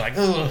hairs, and you're like,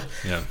 ugh.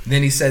 Yeah.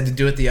 Then he said to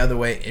do it the other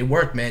way. It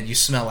worked, man. You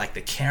smell like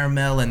the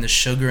caramel and the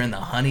sugar and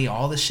the honey,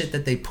 all the shit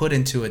that they put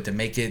into it to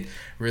make it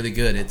really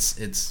good.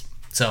 It's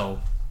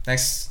so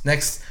next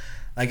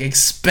like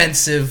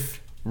expensive,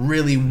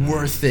 really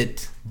worth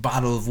it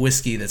bottle of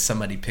whiskey that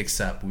somebody picks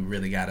up. We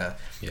really gotta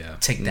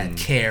take that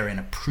care and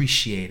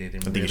appreciate it.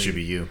 And I think it should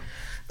be you.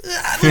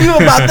 I don't know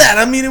about that.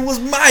 I mean, it was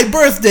my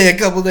birthday a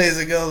couple days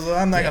ago, so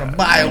I'm not gonna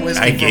buy a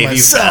whiskey I for gave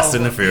myself. you Fast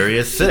and the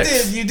Furious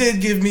 6. You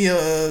did give me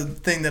a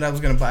thing that I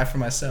was gonna buy for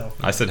myself.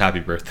 I said happy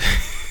birthday.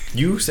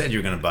 You said you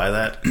were going to buy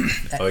that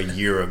a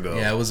year ago.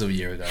 Yeah, it was a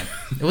year ago.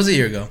 It was a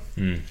year ago.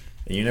 And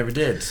you never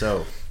did,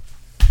 so.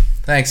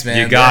 Thanks, man.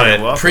 You got it.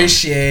 Welcome.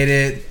 Appreciate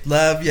it.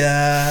 Love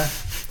ya.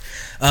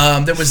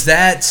 There was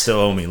that.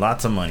 Still owe me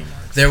lots of money,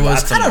 Mark. There was.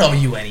 Lots of I don't money.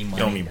 owe you any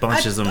money. You owe me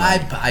bunches of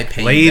money. I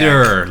pay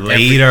Later.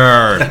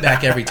 you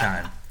back every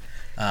time.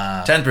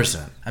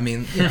 10%. I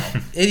mean,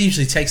 it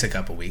usually takes a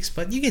couple weeks,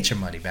 but you get your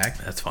money back.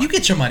 That's fine. You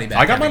get your money back.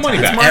 I got my money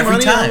back. Every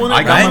money, time.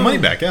 I got my right? money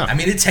back, yeah. I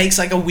mean, it takes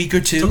like a week or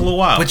two. Took a little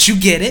while. But you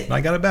get it.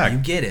 I got it back. You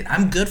get it.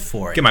 I'm good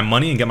for it. Get my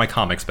money and get my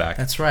comics back.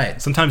 That's right.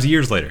 Sometimes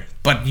years later.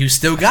 But you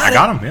still got it.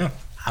 I got them, yeah.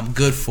 I'm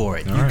good for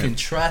it. All you right. can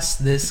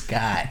trust this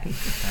guy.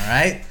 All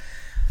right?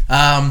 What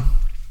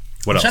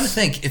I'm else? trying to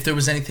think if there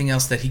was anything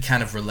else that he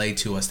kind of relayed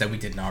to us that we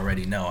didn't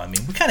already know. I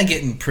mean, we're kind of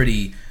getting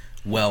pretty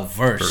well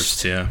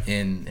versed Yeah.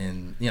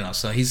 in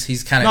so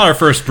he's kind Not of our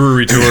first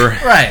brewery tour.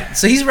 right.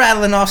 So he's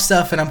rattling off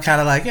stuff, and I'm kind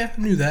of like, yeah, I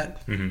knew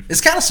that. Mm-hmm.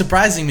 It's kind of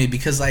surprising me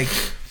because like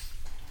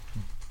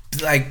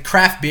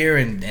craft beer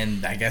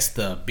and I guess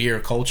the beer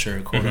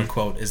culture, quote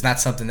unquote, is not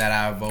something that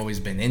I've always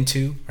been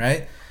into,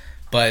 right?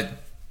 But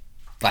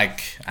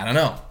like I don't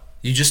know,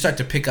 you just start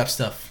to pick up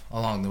stuff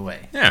along the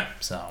way. Yeah.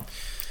 So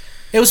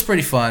it was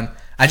pretty fun.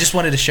 I just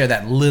wanted to share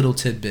that little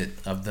tidbit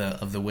of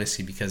the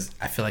whiskey because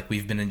I feel like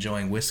we've been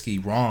enjoying whiskey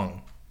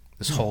wrong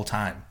this whole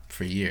time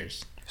for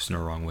years. There's no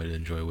wrong way to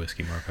enjoy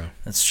whiskey, Marco.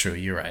 That's true.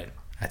 You're right.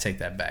 I take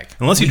that back.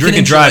 Unless you We drink can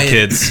and drive, enjoy it.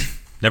 kids.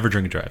 Never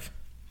drink and drive.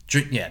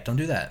 Yeah, don't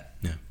do that.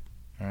 Yeah.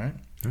 All right.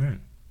 All right.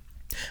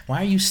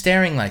 Why are you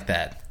staring like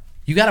that?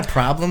 You got a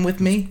problem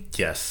with me?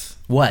 Yes.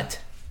 What?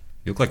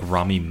 You look like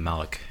Rami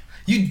Malek.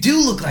 You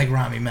do look like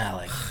Rami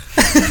Malek.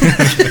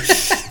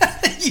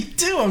 You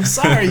do. I'm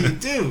sorry. You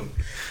do.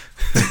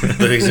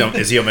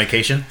 Is he on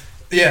vacation?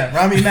 Yeah,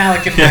 Rami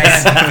Malek in Miami.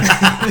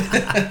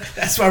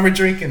 That's why we're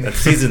drinking. That's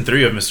season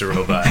 3 of Mr.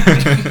 Robot.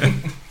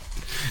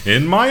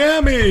 In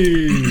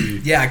Miami.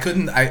 Yeah, I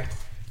couldn't.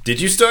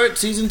 Did you start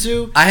season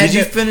 2? Did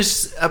you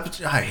finish?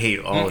 I hate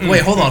all of it.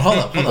 Wait, hold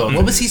on.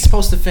 What was he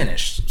supposed to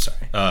finish? Sorry.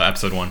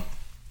 Episode 1.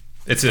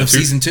 It's Of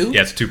season 2?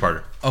 Yeah, it's a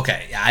 2-parter.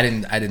 Okay, yeah, I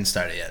didn't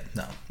start it yet.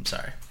 No, I'm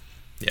sorry.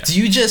 Yeah.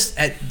 Do you just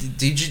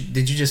did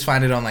you just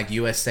find it on like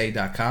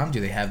USA.com? Do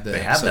they have the They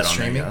have that on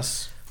streaming? there,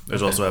 yes.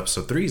 There's also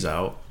episode 3's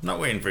out. I'm not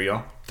waiting for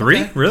y'all.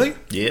 3? Okay. Really?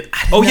 Yeah.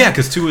 Oh, yeah,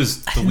 because 2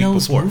 is I the didn't know it week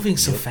was before. moving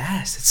so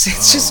fast.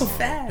 It's just so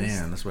fast.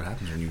 Man, that's what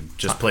happens when you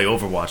just play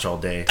Overwatch all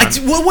day.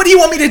 What do you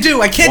want me to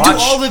do? I can't do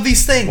Watch- all of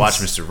these things. Watch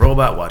Mr.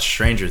 Robot, watch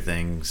Stranger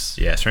Things.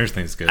 Yeah, Stranger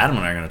Things is good. Adam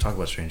and I are going to talk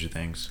about Stranger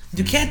Things.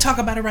 You can't talk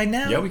about it right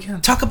now. Yeah, we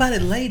can. Talk about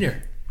it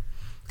later.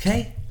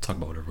 Okay? Talk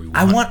about whatever we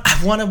want.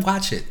 I want to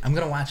watch it. I'm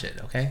gonna watch it.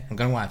 Okay? I'm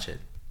gonna watch it.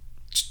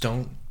 Just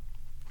don't.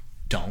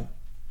 No.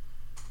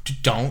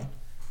 Don't.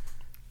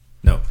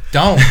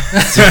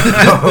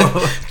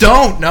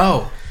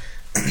 No.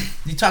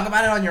 You talk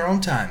about it on your own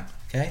time.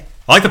 Okay?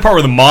 I like the part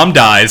where the mom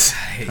dies. I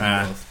hate you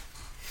Ah.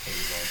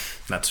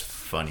 both. That's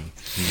funny.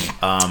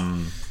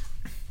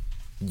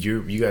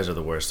 You guys are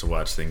the worst to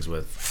watch things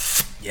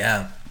with.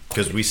 Yeah.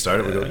 Because we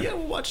started, we go, yeah,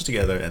 we'll watch it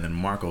together. And then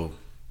Marco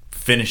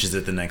finishes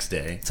it the next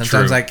day.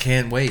 Sometimes True. I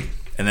can't wait.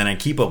 And then I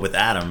keep up with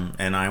Adam,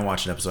 and I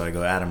watch an episode. I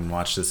go, Adam,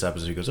 watch this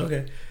episode. He goes,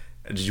 okay.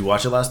 Did you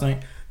watch it last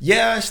night?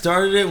 Yeah, I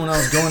started it when I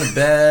was going to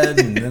bed,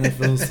 and then I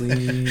fell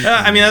asleep.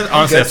 I mean,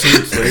 honestly, Got 2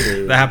 weeks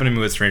later. that happened to me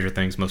with Stranger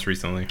Things most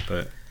recently.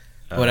 But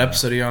What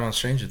episode are you on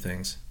Stranger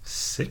Things?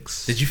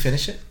 6? Did you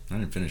finish it? I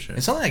didn't finish it.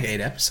 It's only like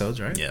 8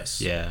 episodes, right?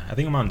 Yes. Yeah, I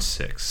think I'm on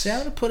 6. See, I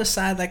would have put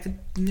aside like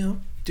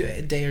do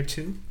a day or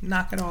two,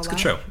 knock it all out. Good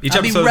show. Each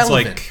I'll be episode's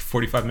relevant. like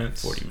 45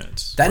 minutes. 40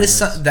 minutes. That is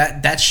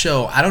that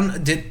show. I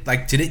don't did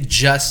it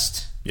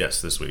just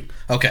Yes, this week.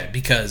 okay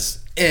because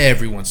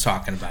everyone's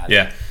talking about it.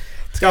 Yeah.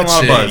 It's got a That lot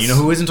of shit, buzz. You know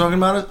who isn't talking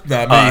about it?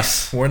 Not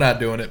Us. me. We're not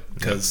doing it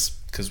because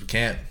we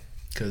can't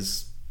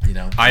because we're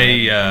not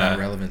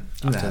relevant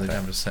to the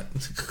conversation.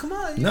 Come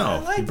on, No, I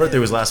like your birthday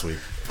it. was last week.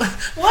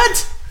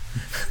 What?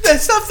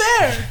 That's not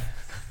fair.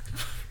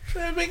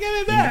 Give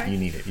it back. You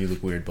need it. You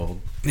look weird, bald.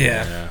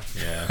 Yeah.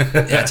 Yeah.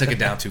 I took it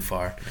down too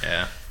far.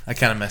 Yeah. I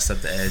kind of messed up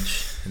the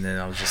edge, and then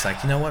I was just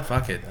like, you know what?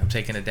 Fuck it. I'm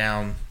taking it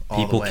down all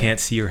People the way. can't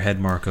see your head,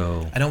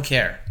 Marco. I don't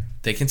care.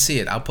 They can see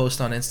it. I'll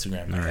post on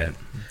Instagram. my All right. head.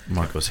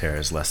 Marco's hair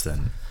is less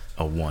than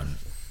a 1.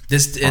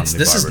 This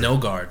is barber. no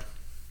guard.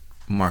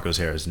 Marco's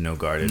hair is no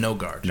guarded. No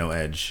guard. No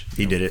edge.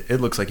 He did it. It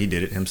looks like he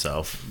did it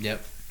himself.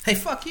 Yep. Hey,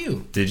 fuck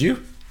you. Did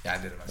you? Yeah, I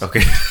did it myself.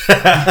 Okay.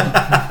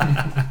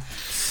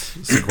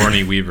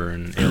 Sigourney Weaver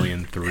in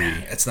Alien 3.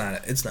 It's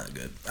not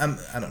good. I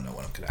don't know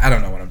what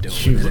I'm doing.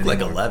 You with it look like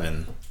anymore.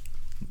 11.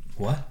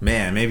 What?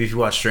 Man, maybe if you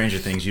watch Stranger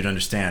Things, you'd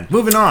understand.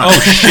 Moving on. Oh,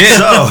 shit.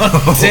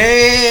 So,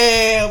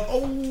 Damn.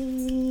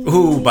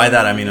 Oh. ooh, by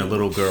that I mean a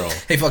little girl.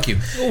 Hey, fuck you.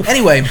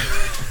 Anyway,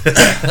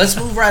 let's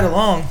move right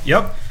along.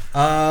 Yep.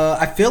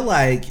 I feel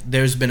like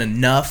there's been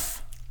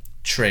enough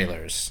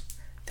trailers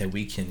that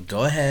we can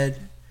go ahead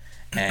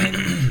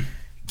and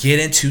get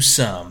into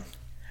some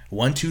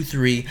 1, 2,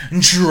 3.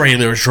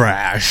 Trailer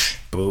trash.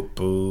 Boop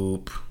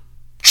boop.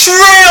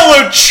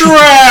 Trailer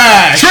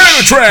trash.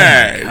 Trailer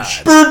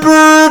trash. Boop,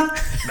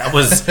 boop. That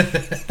was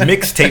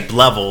mixtape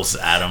levels,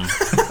 Adam.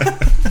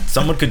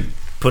 Someone could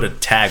put a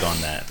tag on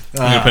that. I'm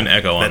gonna put an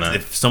echo on that.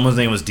 If someone's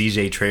name was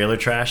DJ Trailer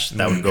Trash,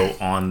 that would go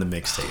on the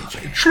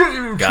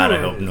mixtape. God, I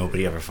hope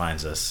nobody ever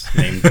finds us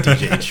named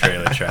DJ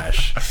Trailer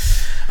Trash.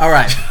 All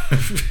right,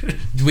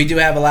 we do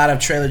have a lot of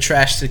trailer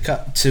trash to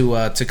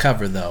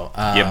cover, though.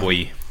 Yeah,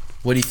 boy.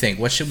 What do you think?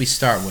 What should we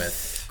start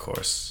with? Of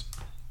course,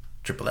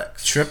 Triple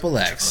X. Triple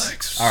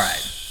X. All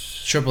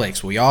right, Triple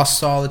X. We all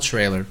saw the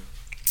trailer.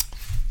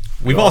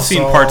 We've all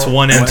seen parts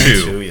 1 and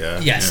 2. Yeah.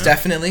 Yes,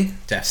 definitely.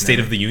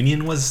 State of the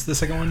Union was the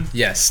second one.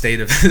 Yes,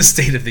 State of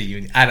the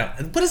Union. I don't.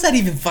 What does that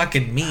even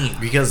fucking mean?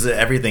 Because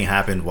everything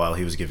happened while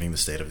he was giving the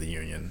State of the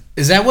Union.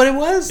 Is that what it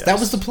was? Yes. That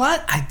was the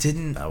plot? I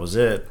didn't. That was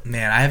it.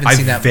 Man, I haven't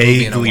seen that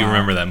movie in a vaguely while.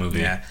 remember that movie.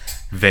 Yeah.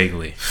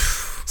 Vaguely.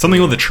 Something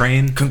with a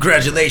train.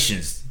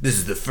 Congratulations. This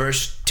is the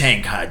first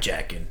tank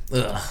hijacking.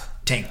 Ugh.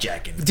 Tank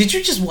jacking. Did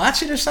you just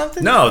watch it or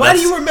something? No. Why do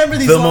that's you remember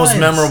these the lines? most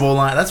memorable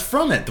line. That's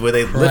from it, where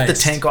they lift the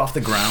Christ. tank off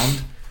the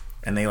ground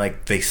and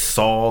they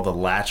saw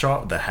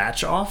the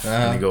hatch off,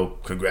 and they go,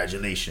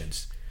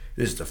 "Congratulations,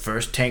 this is the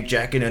first tank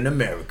jacking in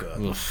America."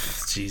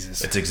 Oof,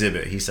 Jesus. It's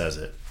Exhibit. He says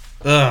it.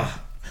 Ugh.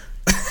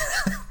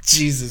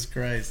 Jesus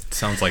Christ.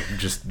 Sounds like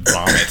just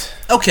vomit.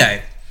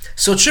 Okay,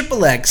 so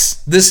Triple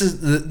X. This is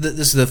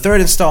the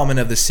third installment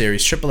of the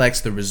series. Triple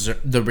X, the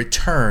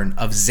return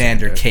of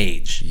Xander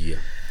Cage, Yeah.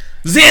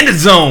 Xander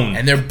Zone.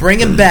 and they're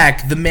bringing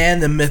back the man,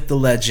 the myth, the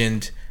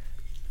legend,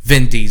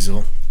 Vin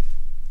Diesel.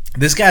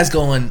 This guy's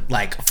going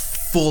like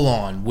full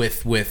on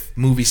with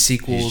movie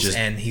sequels,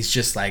 and he's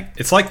just like,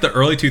 It's like the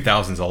early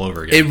 2000s all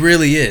over again. it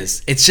really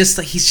is. It's just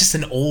like he's just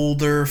an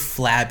older,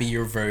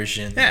 flabbier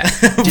version. Yeah.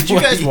 Did you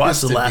what guys he watch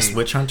used The to Last be.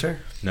 Witch Hunter?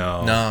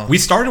 No. We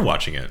started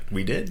watching it.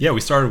 We did. Yeah,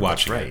 we started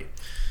watching Right. it.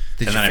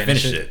 Did And you then I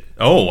finish finished it.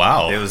 Oh,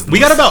 wow. It was we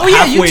got about Oh,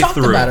 yeah, you halfway talked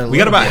through. about it a We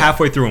got little about bit.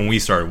 halfway through when we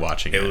started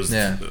watching it. It was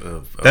Yeah.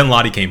 Then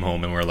Lottie came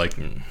home and we're like,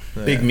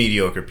 big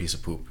mediocre piece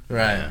of poop.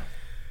 Right.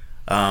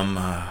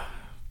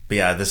 But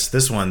yeah,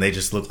 this one, they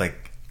just look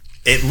like,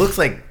 it looks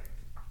like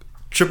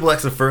Triple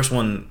X, the first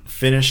one,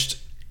 finished,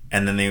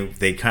 and then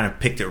they kind of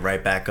picked it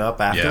right back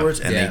up afterwards,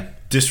 and Yeah. they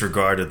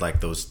disregarded like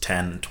those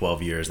 10,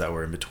 12 years that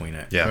were in between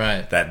it. Yeah.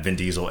 Right. That Vin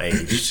Diesel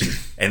aged,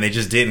 and they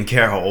just didn't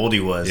care how old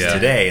he was Yeah.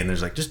 today, and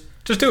there's like, just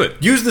do it.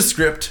 use the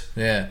script.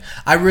 Yeah,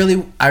 I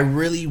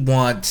really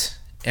want,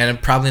 and I'm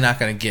probably not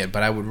going to get,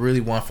 but I would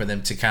really want for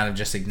them to kind of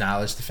just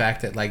acknowledge the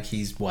fact that like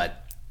he's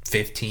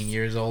 15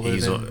 years older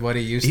than what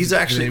he used. He's to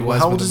actually, than he was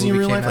how when old the is he in movie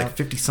real came life? out. Like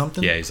 50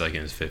 something. Yeah, he's like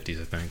in his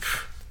 50s, I think.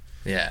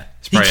 Yeah,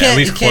 probably at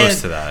least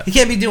close to that. He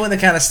can't be doing the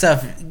kind of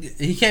stuff.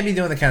 He can't be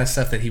doing the kind of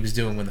stuff that he was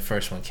doing when the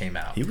first one came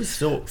out. He was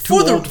still too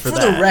For old for the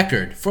that.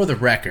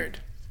 record,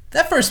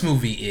 that first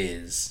movie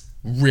is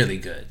really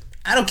good.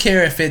 I don't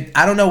care if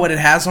I don't know what it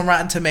has on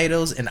Rotten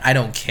Tomatoes, and I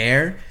don't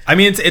care. I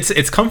mean,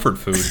 it's comfort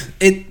food.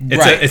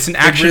 It's an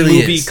action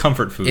movie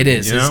comfort food. It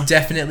is. You know? It's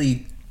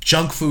definitely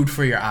junk food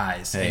for your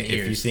eyes Hey, and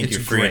ears. if you think It's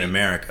you're free great. in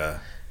America,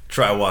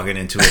 try walking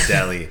into a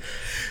deli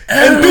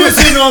and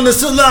pissing on the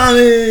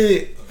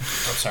salami. I'm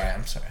sorry. I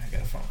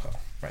got a phone call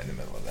right in the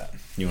middle of that.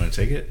 You want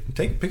to take it?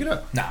 Pick it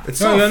up. No.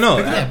 It's No, soft. no.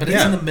 Pick it Yeah, up. but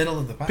it's in the middle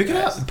of the podcast. Pick it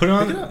up. Put it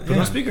on. Pick it up. Put it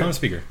on speaker. Put it on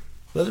speaker.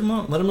 Let him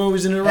know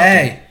he's interrupting.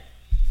 Hey,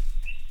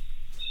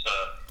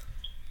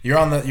 you're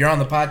on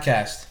the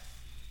podcast.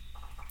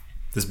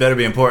 This better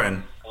be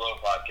important. Hello,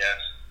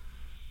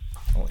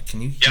 podcast. Oh,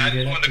 can you? Yeah, I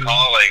just wanted to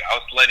call. Like, I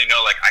was letting you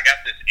know. Like, I got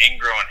this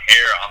ingrown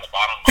hair on the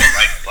bottom of my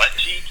right butt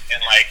cheek,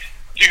 and like,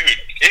 dude,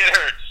 it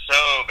hurts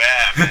so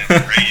bad, man.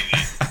 It's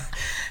crazy.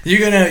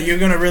 You're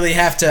gonna really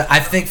have to. I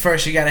think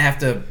first you gotta have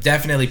to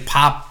definitely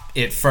pop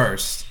it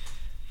first,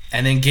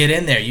 and then get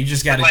in there. You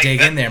just gotta Like, dig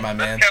that- in there, my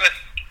man.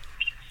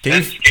 That's kind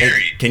of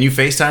scary. Can you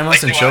FaceTime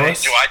us and do show I,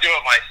 us? Do I do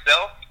it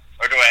myself,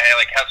 or do I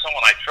like have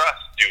someone I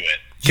trust do it?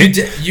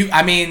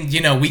 I mean,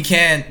 we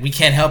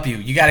can't help you.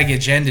 You got to get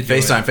Jen to do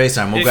FaceTime.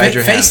 it. We'll guide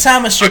your hand.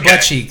 FaceTime us your Okay.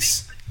 butt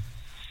cheeks.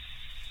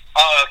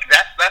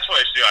 That's what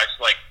I should do. I just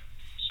like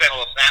send a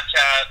little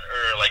Snapchat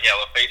or like a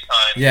little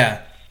FaceTime.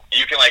 Yeah,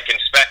 You can like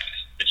inspect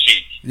the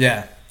cheek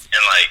yeah,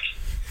 and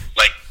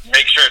like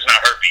make sure it's not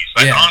herpes.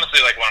 That's Yeah.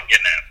 honestly like what I'm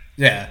getting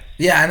at.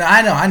 yeah.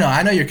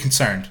 I know you're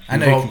concerned. I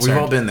know you're We've concerned.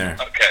 all been there.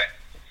 Okay.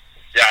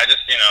 Yeah,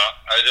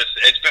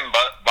 it's been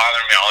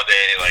bothering me all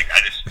day. Like,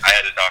 I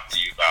had to talk to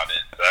you about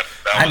it.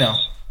 I know.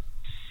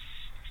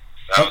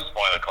 That was the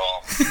point of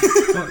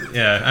the call.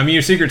 Yeah, I mean,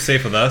 your secret's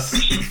safe with us.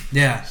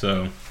 Yeah.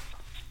 So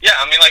Yeah,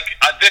 I mean, like,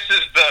 this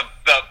is the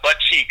butt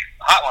cheek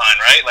hotline,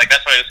 right? Like,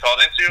 that's what I just called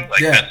into?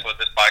 Like, Yeah. that's what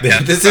this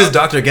podcast This is is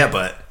Dr. Get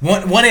Butt.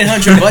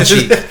 1-800 butt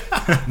cheek.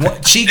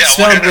 Cheek Yeah,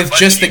 spelled 1-800 with butt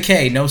just the cheek.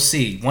 K, no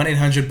C.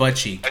 1-800 butt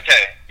cheek.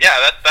 Okay. Yeah,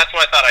 that's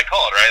what I thought I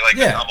called, right? Like,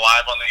 Yeah. I'm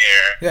live on the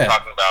air Yeah.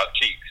 talking about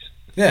cheeks.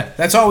 Yeah,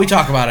 that's all we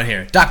talk about it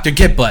here. Dr.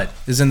 Get Butt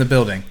is in the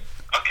building.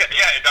 Okay,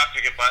 yeah,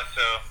 Dr. Get Butt.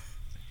 So,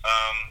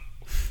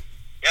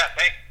 yeah,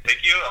 thank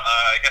you.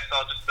 I guess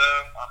I'll just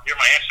hear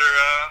my answer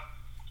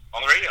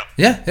on the radio.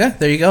 Yeah,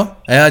 there you go.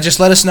 Just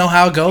let us know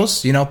how it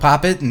goes.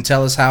 Pop it and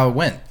tell us how it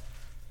went.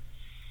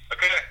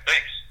 Okay,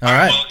 thanks. All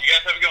right. Well, you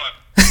guys have a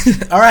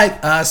good one. All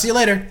right. See you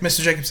later,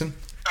 Mr. Jacobson.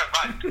 All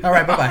right, bye. All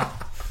right, bye-bye.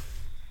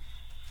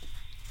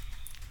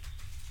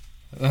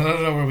 I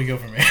don't know where we go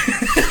from here.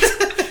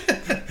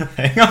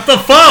 Hang up the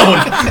phone.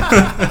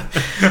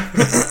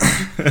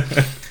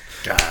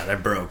 God, I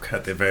broke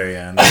at the very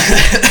end.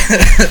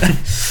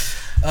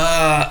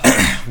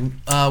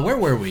 Where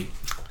were we?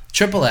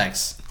 Triple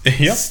X.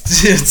 Yep.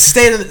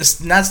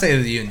 Not State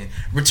of the Union.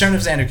 Return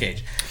of Xander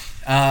Cage.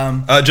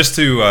 Just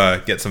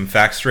to get some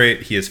facts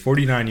straight, he is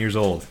 49 years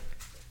old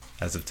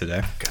as of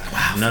today. God,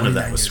 Wow, none of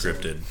that 49 was years old.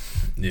 scripted.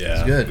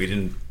 Yeah. Good. We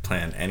didn't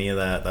plan any of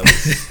that.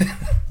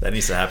 That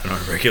needs to happen on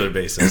a regular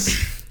basis.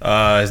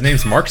 His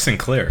name's Mark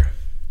Sinclair.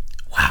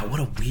 Wow, what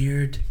a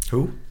weird...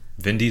 Who?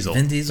 Vin Diesel.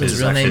 Vin Diesel's His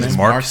real name actual is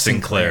Mark Mark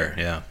Sinclair.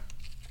 Sinclair. Yeah.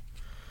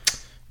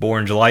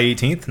 Born July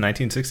 18th,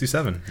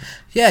 1967.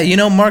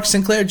 Yeah, Mark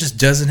Sinclair just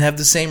doesn't have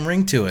the same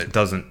ring to it.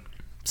 Doesn't.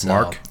 So-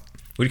 Mark.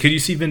 Could you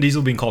see Vin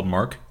Diesel being called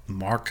Mark?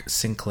 Mark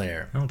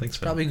Sinclair. I don't think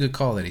so. Probably a good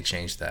call that he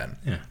changed that.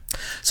 Yeah.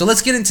 So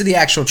let's get into the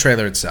actual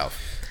trailer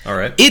itself. All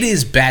right. It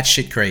is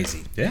batshit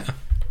crazy. Yeah.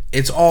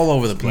 It's all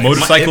over the place.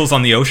 Motorcycles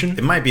on the ocean.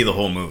 It might be the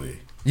whole movie.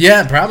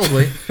 Yeah,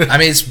 probably. I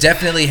mean, it's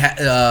definitely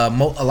a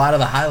lot of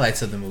the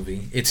highlights of the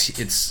movie.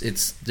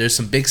 It's there's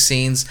some big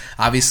scenes.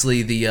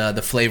 Obviously,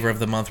 the flavor of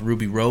the month,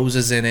 Ruby Rose,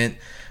 is in it.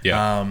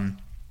 Yeah.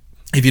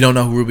 If you don't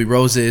know who Ruby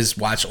Rose is,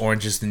 watch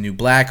Orange is the New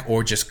Black,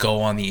 or just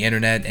go on the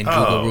internet and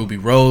Google Ruby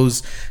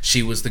Rose.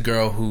 She was the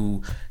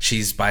girl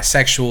she's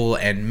bisexual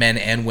and men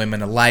and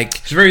women alike.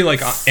 She's very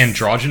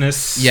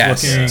androgynous.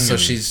 Yes. Looking So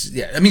and-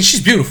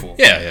 she's beautiful.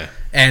 Yeah.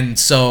 And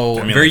so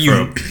I mean, Very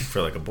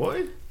for like a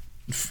boy.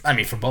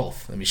 for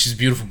both. I mean, she's a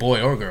beautiful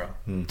boy or girl,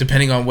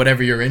 depending on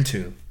whatever you're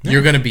into.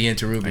 You're going to be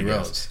into Ruby guess.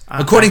 Rose,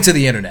 according to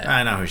the internet.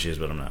 I know who she is,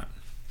 but I'm not.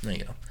 There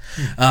you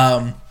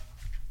go.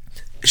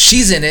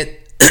 She's in it.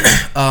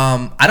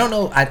 I don't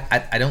know.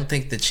 I don't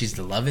think that she's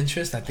the love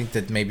interest. I think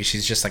that maybe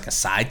she's just like a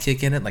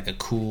sidekick in it, like a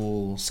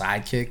cool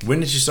sidekick. When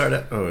did you start?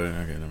 Okay,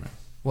 never mind.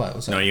 What?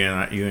 What's No,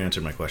 up? you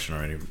answered my question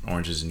already.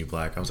 Orange is the New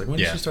Black. I was like, when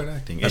did Yeah. she start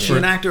acting? That's Is she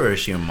an right. actor or is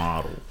she a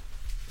model?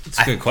 It's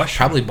a good question.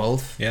 Probably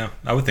both. Yeah,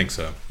 I would think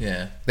so.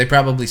 Yeah, they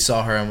probably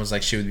saw her and was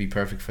like, she would be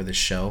perfect for this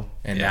show.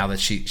 And Yeah. now that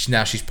she's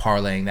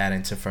parlaying that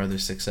into further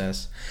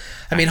success.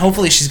 I mean,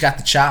 hopefully she's got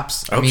the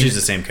chops. I hope mean, she's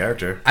the same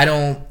character. I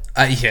don't.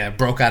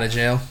 Broke out of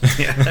jail.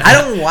 I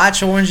don't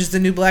watch Orange is the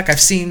New Black. I've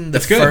seen the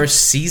It's good.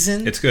 first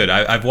season. It's good.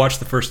 I've watched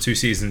the first 2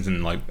 seasons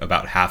and like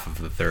about half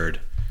of the third.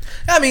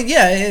 I mean,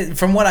 yeah.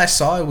 From what I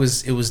saw, it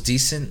was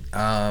decent.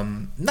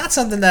 Not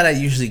something that I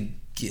usually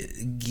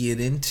get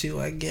into.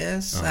 I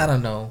guess I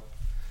don't know.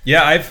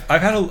 Yeah, I've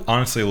had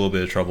honestly a little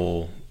bit of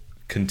trouble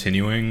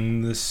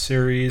continuing this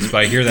series, but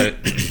I hear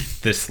that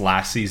this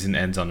last season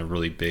ends on a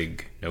really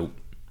big note.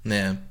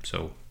 Yeah.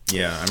 So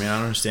Yeah, I mean, I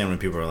don't understand when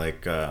people are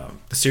like, the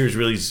series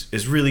really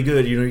is really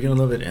good, you're going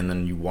to love it, and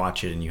then you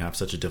watch it and you have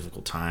such a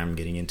difficult time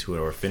getting into it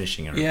or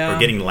finishing it or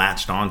getting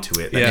latched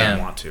onto it that you Yeah. don't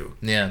want to.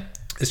 Yeah.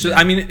 it's just,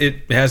 I mean,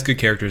 it has good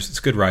characters. It's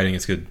good writing.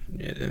 It's good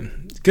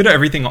at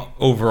everything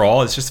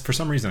overall. It's just for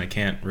some reason I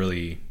can't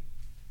really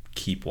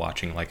keep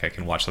watching like I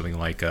can watch something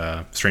like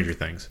Stranger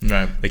Things.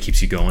 Right. That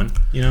keeps you going,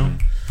 you know?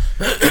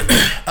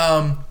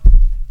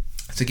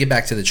 To get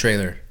back to the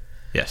trailer,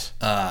 Yes.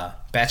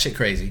 batshit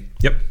crazy.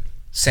 Yep.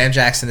 Sam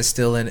Jackson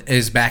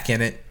is back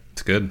in it.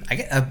 It's good.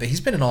 He's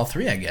been in all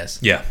 3, I guess.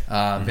 Yeah.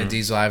 Vin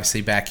Diesel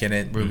obviously back in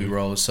it. Ruby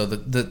Rose. So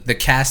the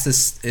cast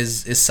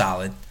is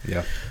solid.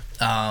 Yeah.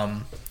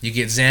 You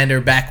get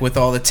Xander back with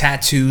all the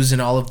tattoos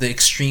and all of the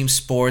extreme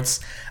sports.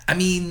 I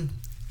mean,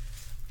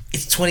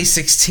 it's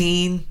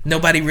 2016.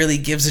 Nobody really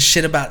gives a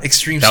shit about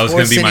extreme That was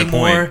sports going to be my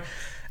anymore. point.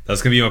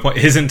 That's going to be my point.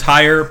 His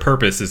entire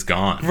purpose is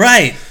gone.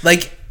 Right.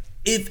 Like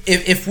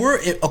if we're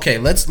okay,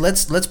 let's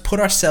put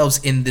ourselves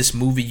in this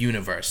movie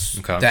universe.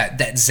 Okay. That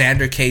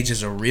Xander Cage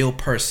is a real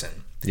person.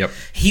 Yep.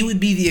 He would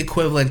be the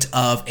equivalent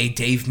of a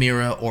Dave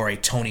Mirra or a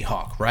Tony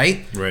Hawk,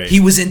 right? Right. He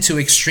was into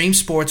extreme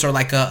sports or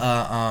like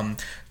I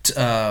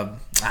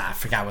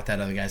forgot what that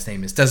other guy's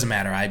name is. Doesn't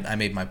matter. I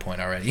made my point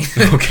already.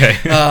 Okay.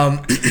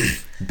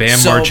 Bam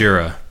so-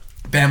 Margera.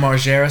 Bam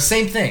Margera,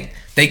 same thing.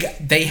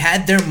 They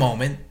had their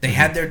moment. They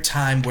had their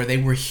time where they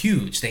were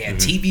huge. They had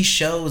TV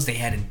shows. They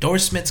had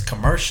endorsements,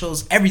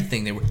 commercials,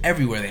 everything. They were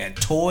everywhere. They had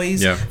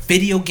toys, Yeah.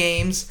 video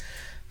games.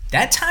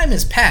 That time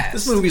has passed.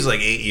 This movie's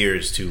like 8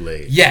 years too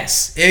late.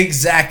 Yes,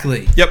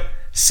 exactly. Yep.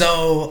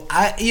 So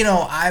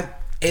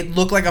it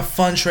looked like a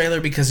fun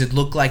trailer because it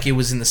looked like it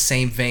was in the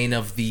same vein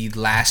of the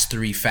last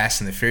 3 Fast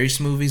and the Furious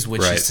movies,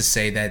 which Right. is to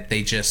say that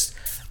they just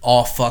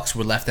all fucks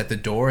were left at the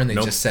door and they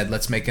Nope. just said,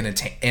 let's make an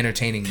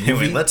entertaining movie.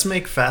 Anyway, let's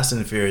make Fast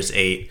and Furious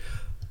 8,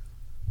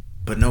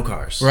 but no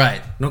cars.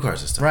 Right. No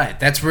cars this time. Right.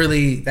 That's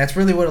really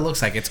what it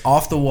looks like. It's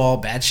off the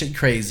wall, batshit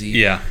crazy.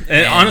 Yeah.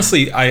 And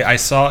honestly, I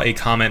saw a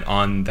comment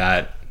on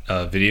that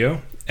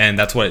video, and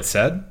that's what it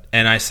said.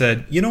 And I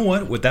said, you know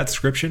what? With that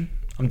description,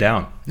 I'm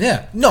down.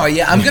 Yeah. No,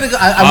 yeah, I'm going to go.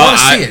 I want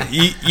to see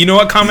it. You know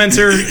what,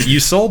 commenter? You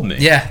sold me.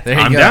 Yeah, there you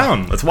I'm go.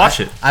 down. Let's watch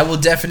it. I will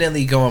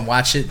definitely go and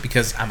watch it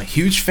because I'm a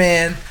huge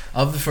fan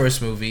of the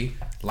first movie.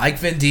 Like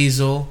Vin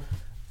Diesel,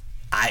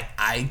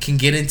 I can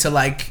get into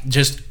like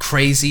just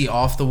crazy,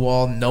 off the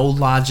wall, no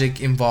logic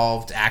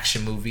involved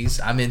action movies.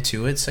 I'm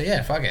into it. So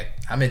yeah, fuck it.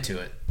 I'm into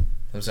it.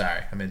 I'm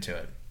sorry. I'm into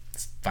it.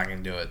 Let's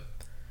fucking do it.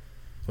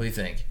 What do you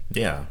think?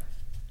 Yeah,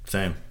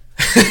 same.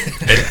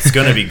 It's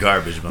gonna be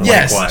garbage, but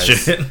Yes. like,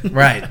 watch it.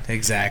 Right.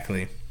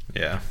 Exactly.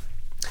 Yeah.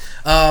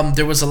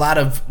 There was a lot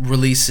of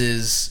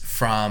releases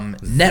from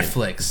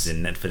Netflix. The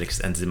Netflix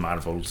and the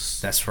Marvels.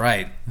 That's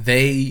right.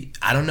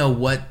 I don't know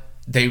what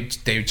they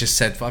just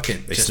said. Fuck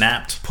it. They Just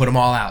snapped. Put them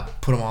all out.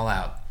 Put them all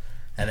out.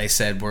 And they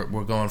said we're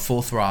going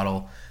full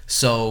throttle.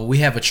 So we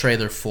have a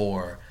trailer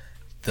for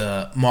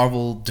the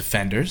Marvel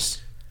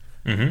Defenders,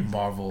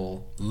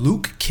 Marvel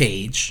Luke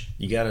Cage,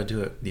 You gotta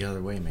do it the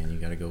other way, man. You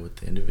gotta go with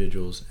the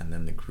individuals and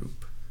then the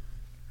group.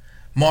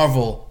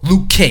 Marvel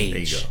Luke Cage. There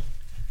you go.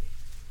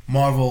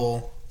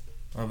 Marvel.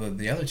 Oh,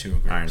 the other two are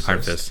groups.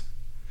 Iron Fist.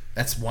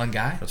 That's one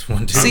guy. That's one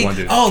dude. See, one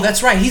dude. oh,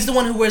 that's right. He's the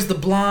one who wears the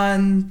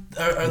blonde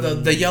or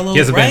the yellow. He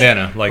has a right?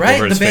 bandana, like, right?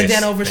 over his the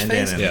bandana face. over his Bandana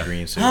face. and Yeah. the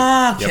green suit.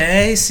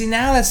 Okay, see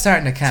now that's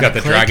starting to kind He's of got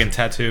the click. dragon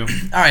tattoo.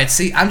 All right,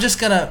 see, I'm just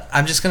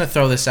gonna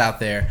throw this out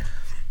there.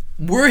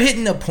 We're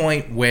hitting a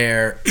point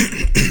where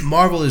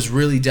Marvel is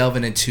really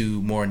delving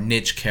into more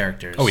niche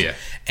characters. Oh, yeah.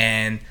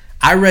 And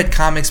I read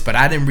comics, but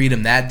I didn't read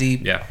them that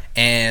deep. Yeah.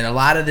 And a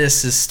lot of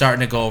this is starting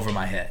to go over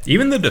my head.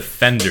 Even the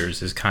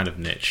Defenders is kind of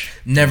niche.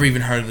 Never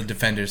even heard of the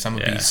Defenders. I'm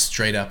gonna Yeah. be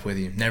straight up with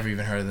you. Never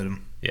even heard of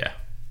them. Yeah.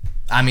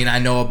 I mean, I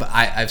know,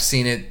 I've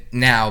seen it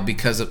now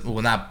because of,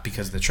 well, not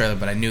because of the trailer,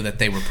 but I knew that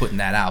they were putting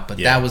that out. But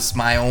Yeah. that was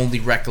my only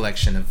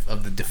recollection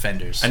of the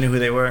Defenders. I knew who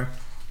they were.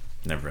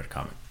 Never read a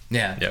comic.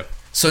 Yeah. Yeah.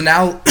 So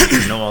now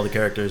Know all the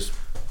characters.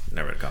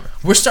 Never read a comic.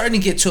 we're starting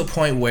to get to a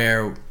point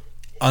where,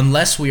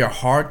 unless we are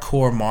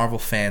hardcore Marvel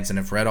fans and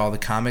have read all the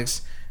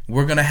comics,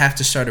 we're going to have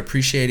to start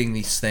appreciating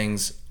these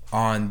things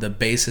on the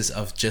basis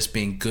of just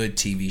being good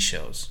TV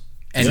shows.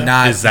 And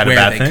not Is that a where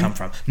bad they thing? come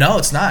from. No,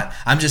 it's not.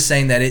 I'm just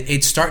saying that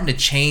it's starting to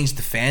change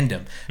the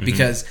fandom. Mm-hmm.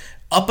 Because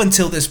up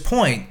until this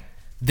point,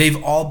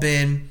 they've all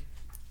been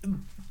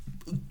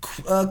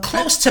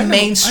close to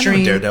mainstream. I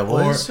know Daredevil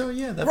or, is, so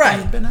yeah, that's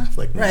right. Ben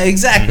Affleck. Man. Right,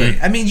 exactly.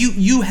 I mean,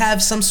 you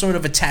have some sort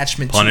of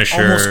attachment Punisher.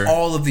 to almost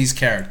all of these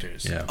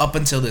characters Yeah. up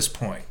until this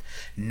point.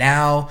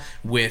 Now,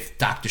 with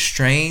Doctor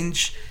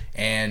Strange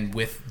and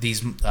with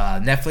these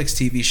Netflix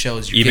TV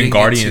shows, you're Even getting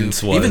Guardians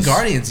into, was. even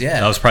Guardians, yeah.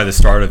 That was probably the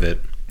start of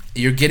it.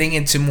 You're getting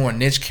into more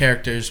niche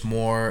characters,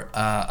 more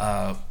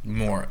I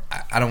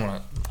don't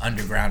want to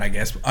underground, I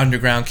guess,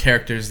 underground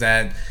characters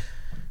that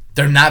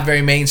they're not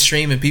very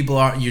mainstream, and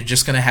you're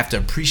just gonna have to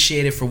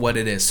appreciate it for what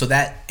it is. So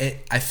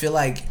I feel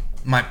like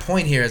my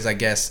point here is, I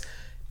guess,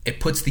 it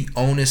puts the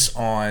onus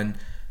on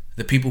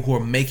the people who are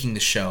making the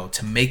show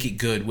to make it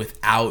good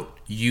without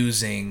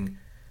using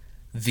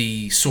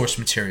the source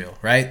material,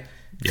 right?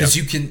 Because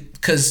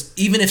because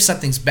even if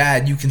something's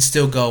bad, you can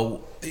still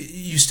go.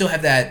 You still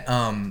have that,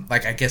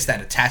 I guess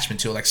that attachment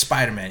to it, like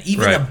Spider-Man.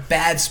 Even Right. a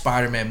bad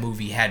Spider-Man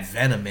movie had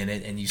Venom in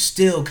it, and you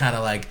still kind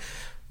of like.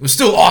 It was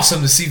still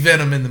awesome to see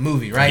Venom in the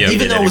movie, right? Yeah,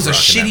 Even though it was a Eddie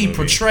Brock in that shitty movie.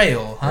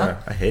 portrayal, huh? Yeah,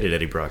 I hated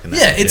Eddie Brock in that.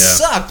 Yeah, movie. it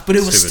sucked, but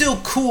it was Stupid.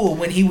 still cool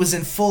when he was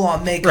in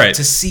full-on makeup Right.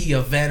 to see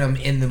a Venom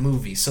in the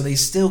movie. So they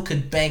still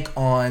could bank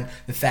on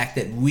the fact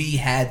that we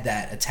had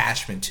that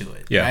attachment to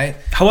it, Yeah. right?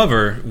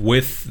 However,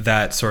 with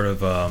that sort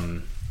of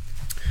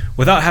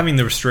without having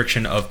the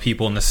restriction of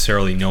people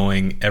necessarily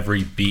knowing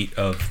every beat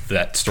of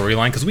that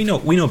storyline, because we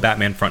know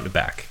Batman front to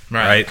back,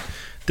 right?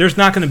 There's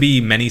not going to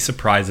be many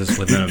surprises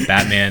within a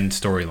Batman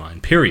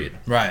storyline. Period.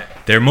 Right.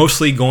 They're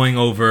mostly going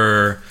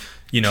over,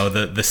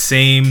 the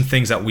same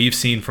things that we've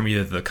seen from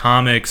either the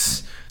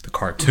comics, the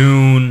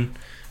cartoon,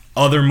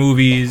 other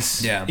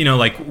movies. Yeah.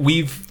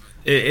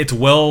 It's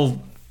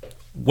well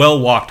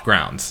walked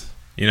grounds.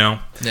 Yeah.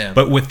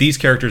 But with these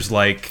characters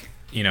like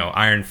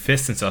Iron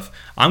Fist and stuff,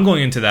 I'm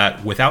going into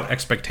that without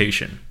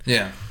expectation.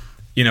 Yeah.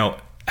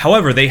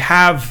 However, they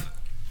have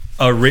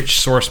a rich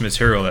source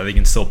material that they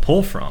can still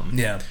pull from.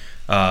 Yeah.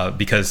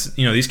 Because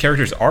these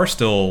characters are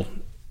still,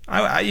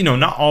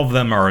 not all of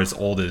them are as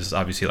old as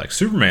obviously like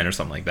Superman or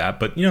something like that,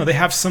 but they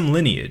have some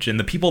lineage, and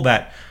the people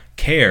that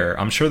care,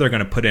 I'm sure they're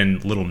going to put in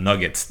little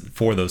nuggets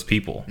for those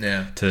people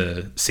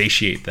to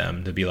satiate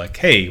them, to be like,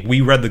 hey, we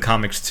read the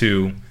comics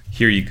too,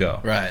 here you go.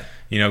 Right.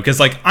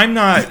 Because I'm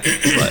not,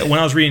 when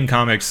I was reading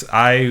comics,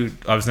 I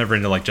was never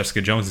into like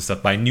Jessica Jones and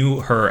stuff, but I knew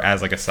her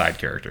as like a side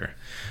character.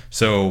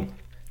 So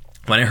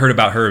when I heard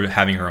about her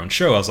having her own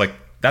show, I was like,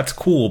 that's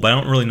cool, but I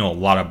don't really know a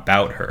lot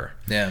about her.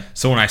 Yeah.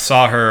 So when I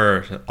saw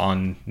her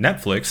on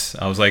Netflix,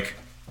 I was like,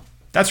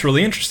 that's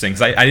really interesting,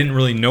 because I didn't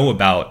really know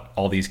about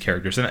all these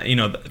characters.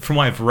 And, from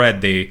what I've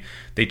read, they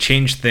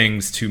changed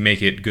things to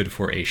make it good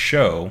for a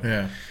show.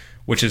 Yeah.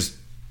 Which is,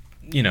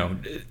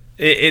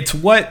 it's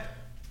what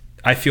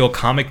I feel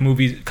comic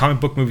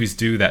book movies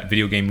do that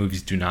video game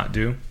movies do not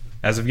do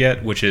as of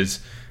yet, which is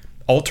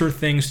alter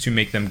things to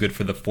make them good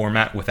for the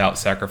format without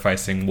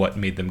sacrificing what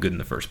made them good in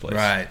the first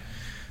place.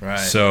 Right.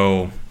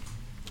 So,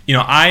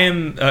 I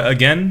am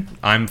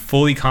I'm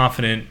fully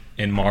confident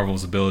in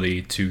Marvel's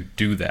ability to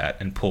do that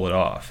and pull it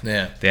off.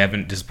 Yeah. They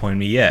haven't disappointed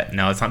me yet.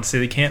 Now, it's not to say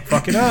they can't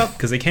fuck it up,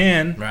 because they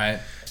can. Right.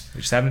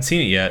 We just haven't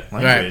seen it yet.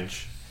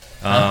 Language.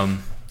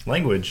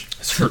 Language.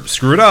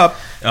 Screw it up.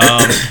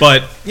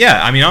 But,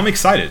 yeah, I mean, I'm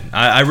excited.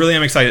 I really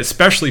am excited,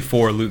 especially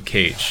for Luke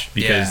Cage,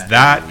 because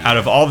that, out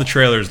of all the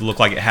trailers, looked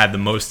like it had the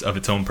most of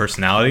its own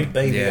personality.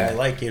 Baby, I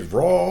like it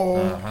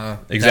raw.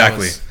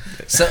 Exactly.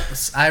 So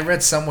I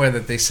read somewhere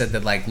that they said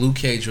that like Luke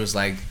Cage was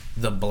like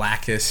the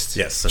blackest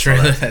I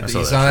trailer saw that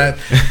you saw that.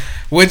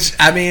 Which,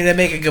 I mean, they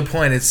make a good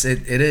point.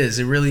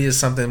 It really is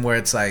something where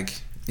it's like,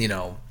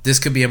 this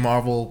could be a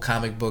Marvel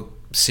comic book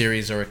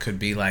series, or it could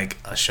be like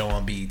a show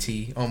on BET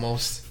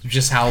almost.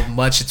 Just how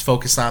much it's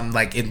focused on,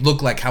 like it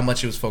looked like how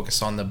much it was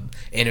focused on the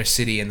inner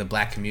city and the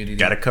black community.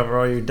 Gotta cover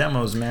all your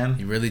demos, man.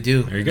 You really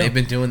do. There you go. They've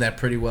been doing that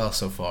pretty well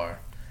so far.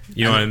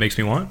 You know what it makes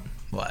me want?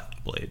 What?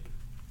 Blade.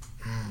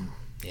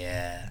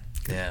 Yeah.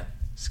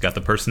 It's got the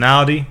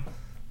personality.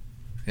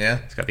 Yeah.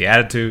 It's got the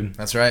attitude.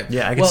 That's right.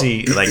 Yeah, I can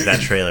see like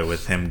that trailer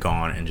with him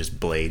gone and just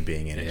Blade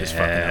being in it, just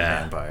fucking up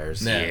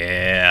vampires.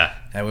 Yeah.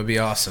 That would be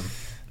awesome.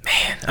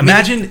 Man,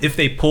 imagine if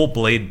they pull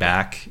Blade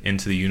back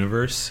into the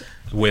universe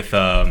with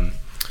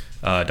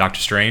Doctor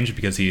Strange,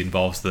 because he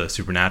involves the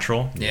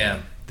supernatural.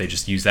 Yeah. They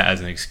just use that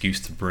as an excuse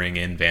to bring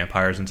in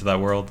vampires into that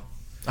world.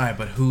 All right,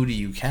 but who do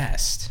you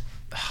cast?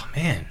 Oh,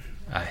 man.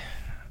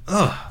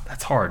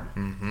 That's hard.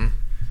 Mm-hmm.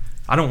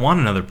 I don't want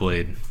another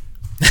Blade.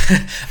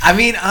 I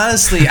mean,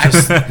 honestly,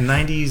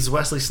 90s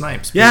Wesley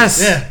Snipes. Please.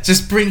 Yes. Yeah,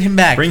 just bring him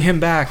back. Bring him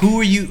back.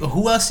 Who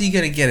else are you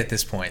gonna get at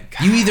this point?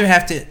 God. You either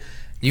have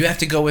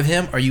to go with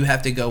him, or you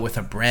have to go with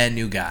a brand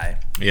new guy.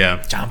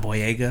 Yeah. John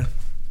Boyega.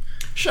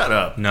 Shut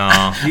up. No.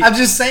 I'm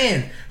just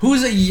saying,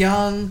 who's a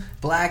young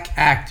black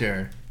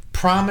actor,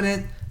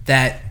 prominent,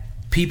 that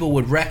people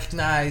would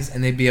recognize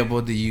and they'd be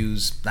able to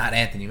use? Not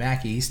Anthony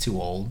Mackie. He's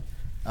too old.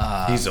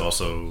 He's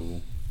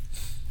also.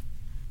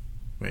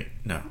 Wait,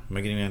 no. Am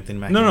I getting Anthony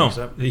Mackie? No. mixed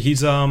up?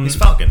 He's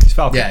Falcon. He's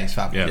Falcon. Yeah, he's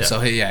Falcon. Yeah.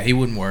 So he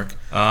wouldn't work.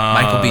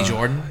 Michael B.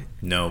 Jordan.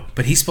 No.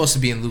 But he's supposed to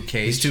be in Luke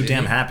Cage. He's too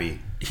damn happy.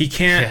 He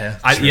can't.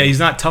 Yeah, he's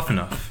not tough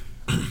enough.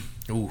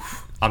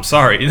 Oof. I'm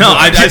sorry. No,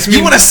 I just mean,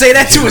 you want to say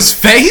that to his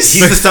face?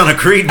 He's the son of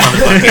Creed,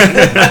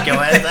 motherfucker. Knock your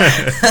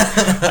ass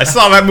out. I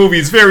saw that movie.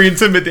 It's very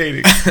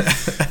intimidating.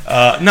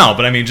 No,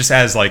 but I mean, just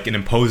as like an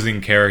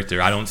imposing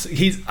character, I don't.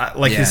 He's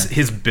like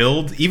his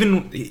build.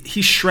 Even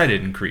he's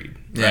shredded in Creed,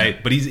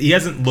 right? But he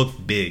hasn't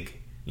looked big.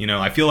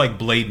 I feel like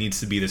Blade needs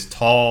to be this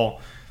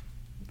tall,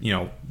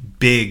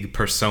 big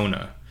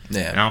persona.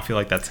 Yeah, and I don't feel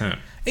like that's him.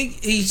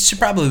 He should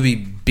probably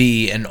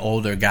be an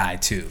older guy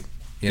too.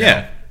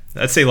 Yeah,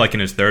 I'd say like in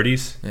his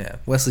 30s. Yeah,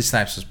 Wesley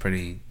Snipes was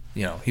pretty.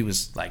 He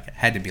was like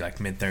had to be like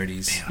mid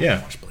 30s.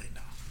 Yeah.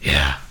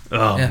 Yeah.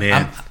 Oh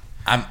man.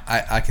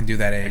 I can do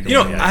that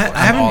angle.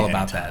 I'm all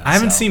about that. I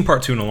haven't seen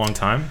part 2 in a long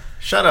time.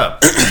 Shut up.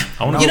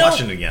 I want to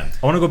watch it again.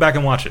 I want to go back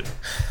and watch it.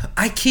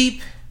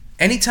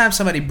 Anytime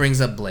somebody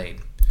brings up Blade,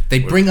 they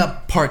bring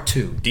up part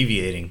 2.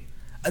 Deviating.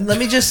 Let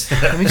me just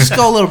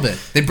go a little bit.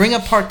 They bring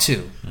up part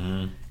 2,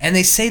 and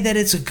they say that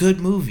it's a good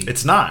movie.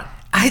 It's not.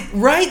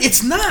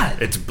 It's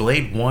not. It's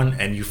Blade 1,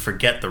 and you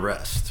forget the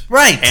rest.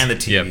 Right. And the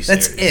TV series.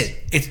 That's it.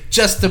 It's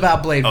just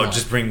about Blade 1. Oh,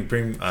 just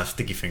bring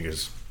Sticky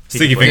Fingers.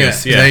 Sticky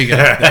Fingers. Yeah. There you go.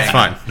 That's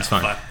fine. That's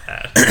fine.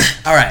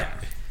 All right.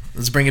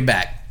 Let's bring it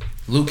back.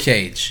 Luke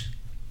Cage.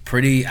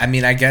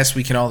 I guess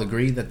we can all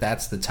agree that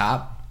that's the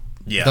top.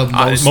 Yeah.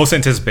 The most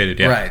anticipated,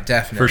 yeah. Right,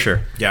 definitely. For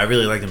sure. Yeah, I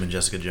really like him in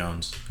Jessica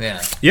Jones.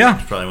 Yeah. Yeah.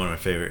 It's probably one of my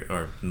favorite,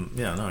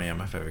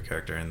 my favorite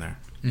character in there.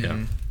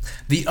 Mm-hmm. Yeah.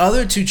 The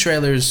other 2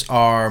 trailers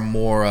are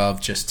more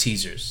of just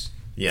teasers.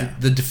 Yeah.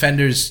 The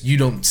Defenders, you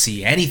don't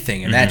see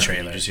anything in that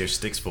trailer. You just hear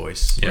Stick's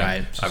voice. Yeah.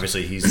 Right.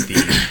 Obviously, he's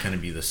going to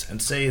be the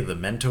sensei, the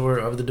mentor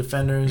of the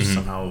Defenders. Mm-hmm.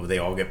 Somehow they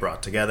all get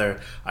brought together.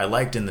 I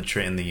liked in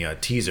the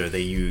teaser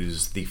they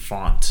used the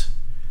font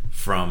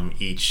from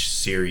each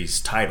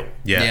series title.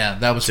 Yeah,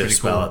 that was pretty cool. To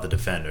spell out the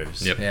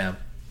Defenders. Yep.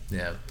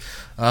 Yeah.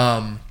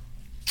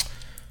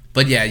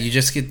 But yeah, you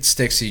just get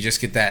Sticks, so you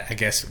just get that, I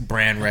guess,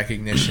 brand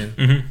recognition.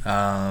 Mm-hmm.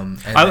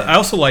 I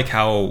also like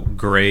how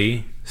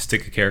gray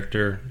Stick a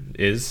character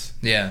is.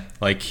 Yeah.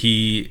 Like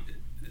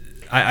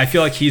I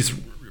feel like he's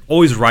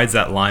always rides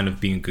that line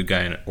of being a good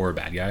guy or a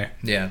bad guy.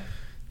 Yeah.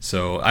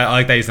 So I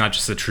like that he's not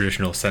just a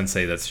traditional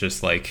sensei that's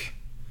just like,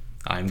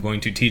 I'm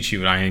going to teach you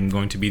and I am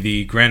going to be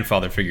the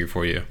grandfather figure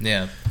for you.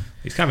 Yeah.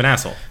 He's kind of an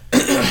asshole.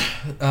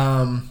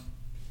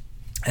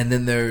 And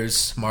then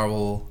there's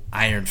Marvel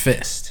Iron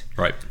Fist.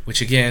 Right. Which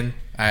again,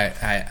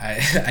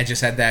 I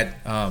just had that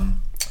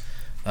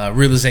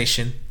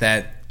realization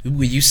that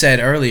you said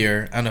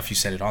earlier, I don't know if you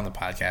said it on the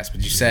podcast,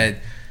 but you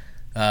said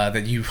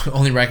that you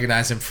only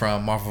recognize him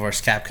from Marvel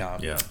vs.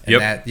 Capcom. Yeah.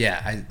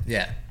 And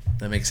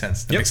that makes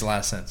sense. That makes a lot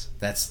of sense.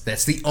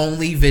 That's the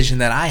only vision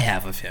that I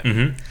have of him.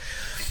 Mm-hmm.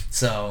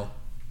 So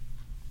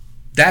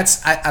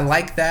I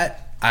like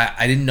that.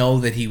 I didn't know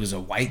that he was a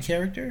white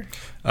character.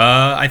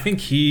 I think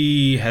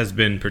he has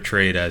been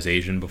portrayed as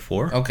Asian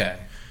before. Okay.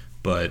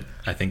 But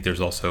I think there's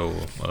also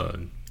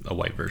a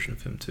white version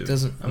of him too.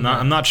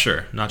 I'm not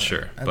sure. Not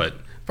sure. But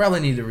probably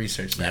need to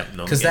research that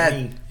don't because get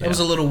that me. was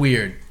a little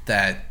weird.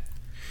 That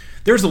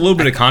there was a little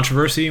bit of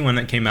controversy when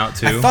that came out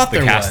too. I thought the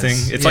there casting.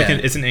 was. It's Yeah. like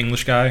it's an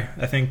English guy.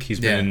 I think he's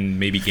been Yeah. in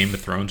maybe Game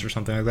of Thrones or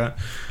something like that.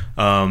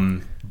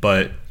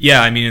 But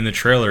yeah, I mean, in the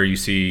trailer you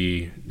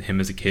see him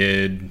as a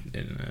kid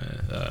in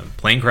a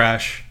plane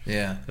crash.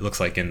 Yeah. It looks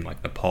like in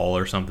like Nepal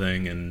or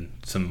something, and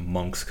some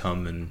monks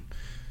come and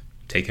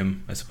take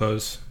him, I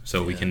suppose.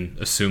 So we can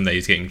assume that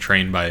he's getting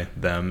trained by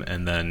them,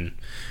 and then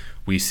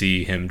we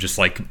see him just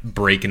like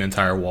break an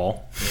entire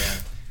wall. Yeah.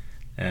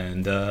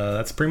 And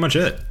that's pretty much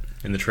it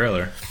in the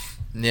trailer.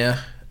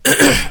 Yeah.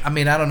 I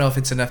mean, I don't know if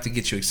it's enough to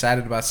get you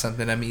excited about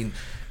something. I mean,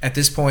 at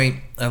this point,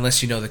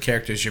 unless you know the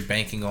characters, you're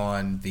banking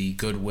on the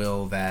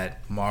goodwill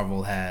that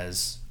Marvel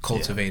has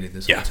cultivated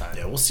this whole time.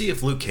 Yeah, we'll see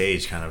if Luke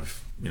Cage kind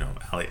of,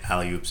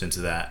 alley-oops into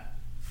that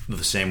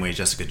the same way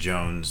Jessica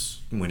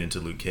Jones went into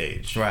Luke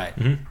Cage. Right.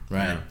 Mm-hmm.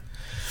 Right. Yeah. And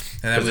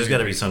Because there's got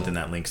to be pretty something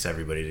cool. that links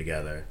everybody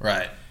together.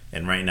 Right.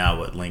 And right now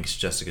what links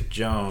Jessica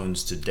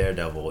Jones to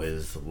Daredevil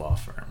is the law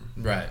firm.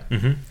 Right.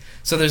 Mm-hmm.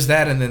 So there's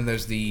that, and then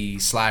there's the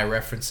sly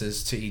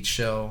references to each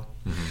show.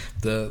 Mm-hmm.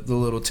 The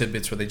little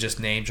tidbits where they just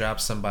name drop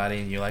somebody,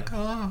 and you're like,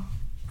 oh,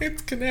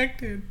 it's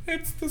connected.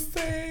 It's the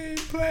same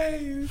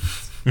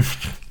place.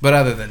 But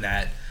other than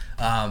that,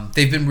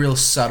 they've been real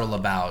subtle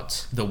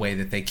about the way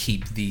that they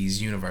keep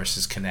these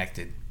universes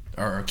connected,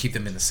 or keep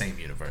them in the same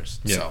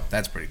universe. Yeah. So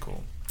that's pretty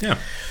cool. Yeah.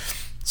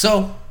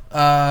 So,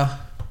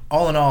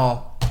 all in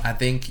all, I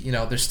think,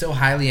 they're still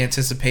highly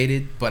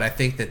anticipated, but I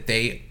think that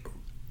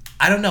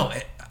I don't know.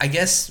 I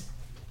guess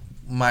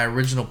my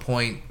original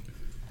point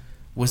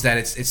was that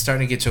it's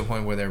starting to get to a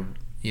point where they're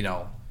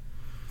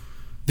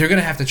going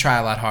to have to try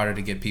a lot harder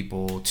to get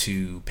people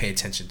to pay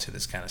attention to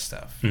this kind of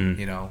stuff.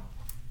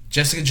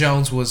 Jessica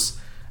Jones was,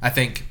 I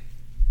think,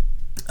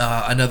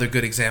 another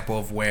good example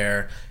of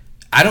where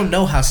I don't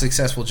know how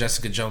successful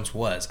Jessica Jones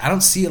was. I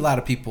don't see a lot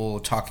of people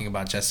talking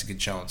about Jessica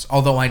Jones,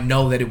 although I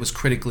know that it was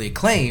critically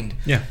acclaimed.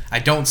 Yeah. I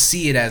don't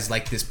see it as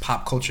like this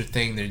pop culture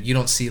thing. You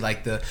don't see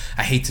like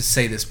I hate to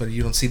say this, but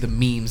you don't see the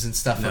memes and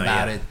stuff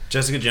about it.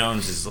 Jessica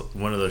Jones is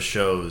one of those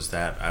shows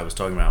that I was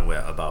talking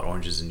about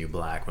Orange is the New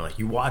Black, where like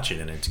you watch it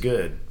and it's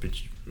good, but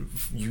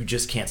you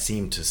just can't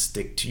seem to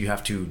stick to. You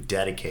have to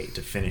dedicate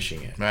to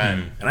finishing it.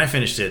 Right. And I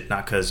finished it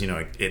not because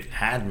it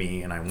had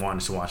me and I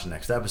wanted to watch the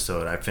next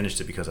episode. I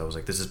finished it because I was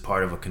like, this is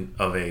part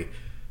of a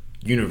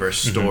universe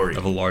story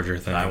Of a larger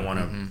thing. I want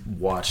to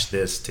watch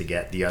this to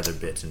get the other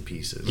bits and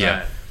pieces.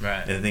 Yeah.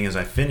 Right. And the thing is,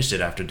 I finished it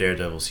after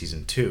Daredevil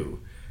season 2.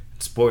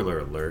 Spoiler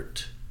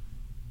alert.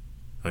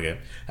 Okay.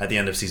 At the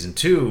end of season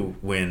 2,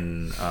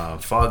 when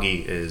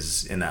Foggy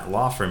is in that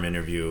law firm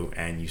interview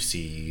and you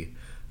see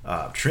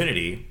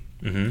Trinity,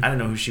 I didn't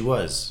know who she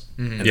was.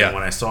 And then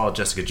when I saw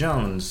Jessica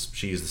Jones,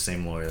 she's the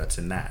same lawyer that's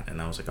in that. And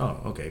I was like,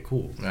 oh, okay,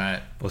 cool.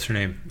 Right. What's her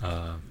name?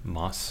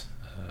 Moss.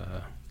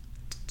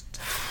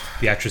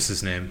 The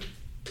actress's name,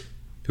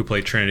 who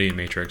played Trinity in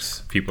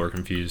Matrix. People are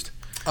confused.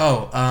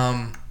 Oh,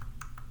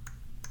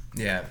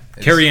 yeah.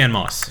 Carrie Ann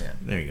Moss. Yeah.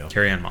 There you go.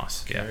 Carrie Ann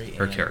Moss. Yeah, Carrie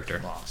her Ann character,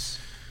 Moss.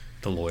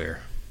 the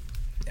lawyer.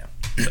 Yeah.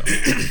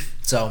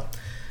 So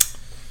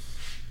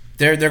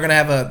they're gonna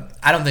have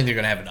I don't think they're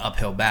gonna have an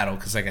uphill battle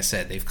because, like I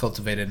said, they've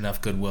cultivated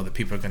enough goodwill that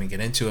people are gonna get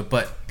into it.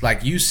 But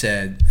like you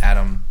said,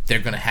 Adam,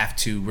 they're gonna have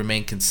to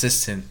remain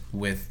consistent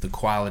with the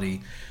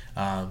quality.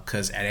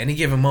 Because at any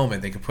given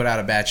moment they could put out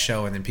a bad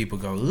show and then people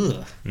go,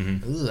 ugh,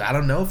 I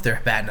don't know if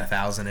they're batting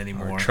 1,000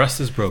 anymore. Our trust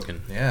is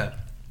broken. Yeah.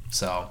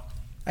 So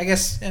I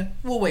guess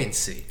we'll wait and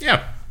see.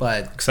 Yeah,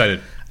 But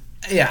excited.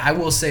 yeah, I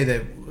will say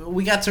that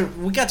we got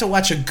to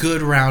watch a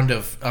good round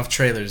of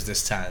trailers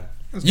this time.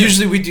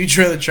 Usually we do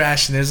trailer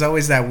trash and there's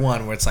always that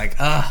one where it's like,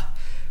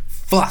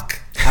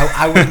 fuck.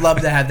 I would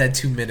love to have that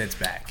 2 minutes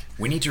back.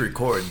 We need to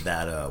record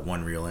that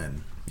one reel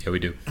in. Yeah, we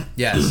do.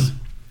 Yes.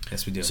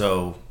 Yes, we do.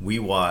 So we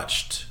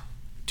watched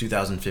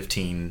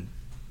 2015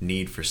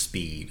 Need for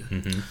Speed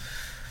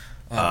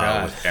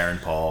God. with Aaron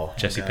Paul,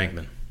 Jesse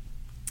Pinkman.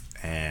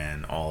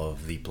 and all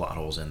of the plot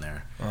holes in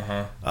there.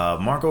 Uh-huh.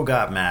 Marco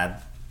got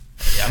mad.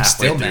 Yeah, I'm halfway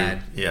still through.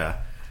 mad. Yeah.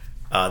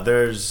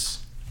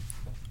 There's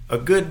a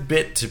good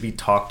bit to be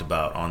talked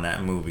about on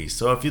that movie.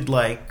 So if you'd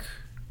like,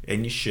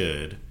 and you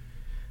should,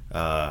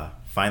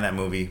 find that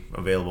movie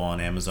available on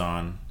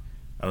Amazon.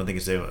 I don't think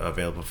it's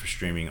available for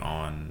streaming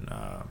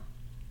on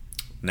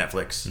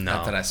Netflix. No,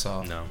 Not that I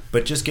saw. No.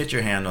 But just get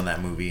your hand on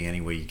that movie any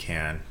way you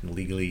can,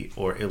 legally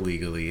or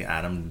illegally.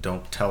 Adam,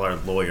 don't tell our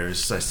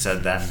lawyers I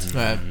said that.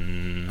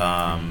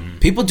 Right.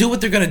 People do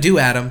what they're going to do,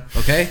 Adam,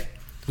 okay?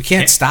 We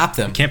can't stop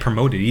them. You can't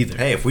promote it either.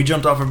 Hey, if we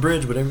jumped off a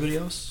bridge with everybody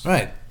else?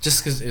 Right.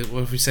 Just because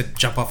if we said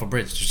jump off a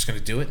bridge, they're just going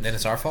to do it and then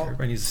it's our fault?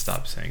 Everybody needs to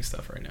stop saying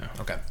stuff right now.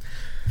 Okay.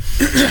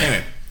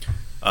 Anyway,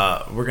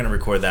 we're going to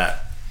record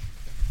that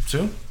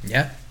soon.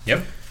 Yeah.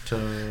 Yep.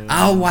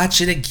 I'll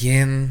watch it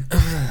again.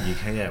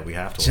 Yeah, we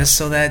have to. Just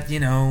so that,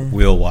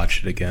 We'll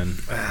watch it again.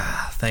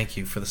 Thank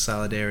you for the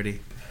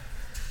solidarity.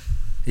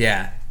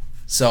 Yeah.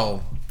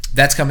 So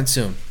that's coming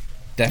soon.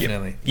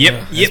 Definitely.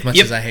 Yep. As much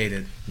as I hate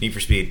it. Need for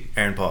Speed,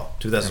 Aaron Paul,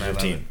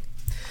 2015.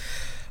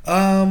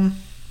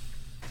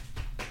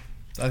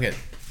 Okay.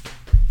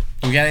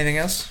 We got anything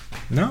else?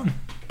 No.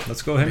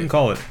 Let's go ahead and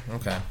call it.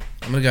 Okay.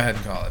 I'm gonna go ahead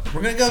and call it.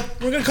 We're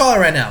gonna call it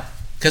right now.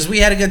 Because we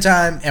had a good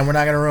time and we're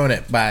not gonna ruin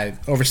it by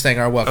overstaying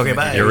our welcome. Okay,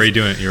 bye. You're already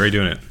doing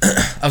it.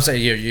 I'm sorry,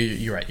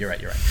 you're right.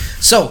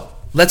 So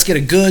let's get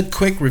a good,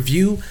 quick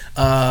review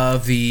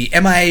of the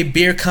MIA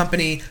Beer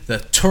Company, the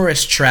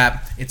Tourist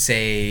Trap. It's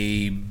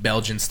a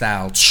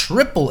Belgian-style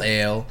triple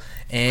ale.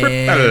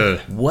 And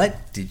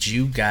what did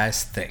you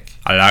guys think?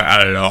 I like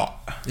it a lot.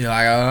 You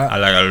like it? I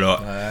like it a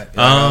lot.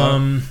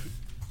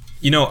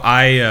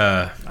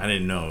 I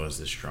didn't know it was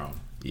this strong.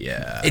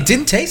 Yeah. It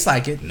didn't taste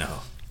like it. No.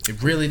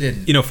 It really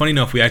didn't. Funny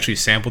enough, we actually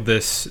sampled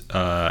this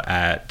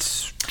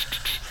at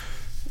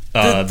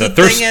The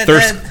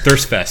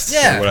Thirst Fest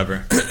Yeah. or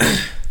whatever.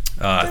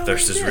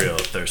 Thirst is real.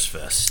 Thirst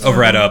Fest.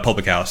 Over at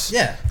Public House.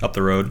 Yeah. Up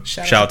the road.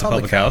 Shout Shout out out to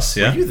Public House.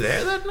 Yeah. Were you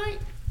there that night?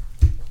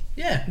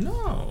 Yeah.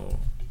 No.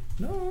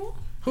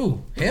 Who?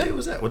 What day Him?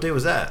 was that? What day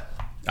was that?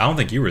 I don't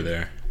think you were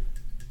there.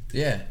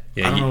 Yeah.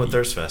 Yeah, I don't know what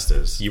Thirst Fest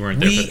is. You weren't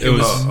there. We, But it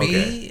was Oh,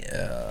 me,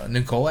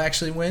 Nicole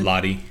actually went.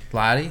 Lottie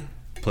Lottie.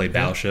 played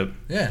Battleship.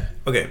 Yeah.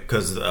 Okay,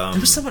 because There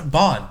was someone.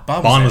 Bond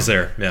Bond was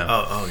there. Yeah.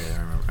 Oh yeah,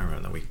 I remember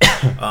that week.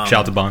 Shout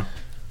out to Bond.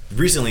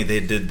 Recently, they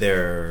did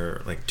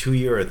their 2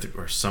 year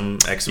or some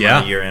X Yeah.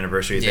 amount of year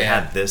anniversary. They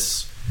Yeah. had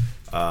this,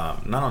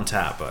 not on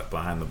tap, but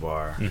behind the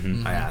bar.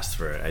 Mm-hmm. I asked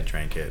for it. I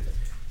drank it.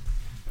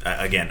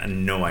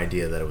 Again, no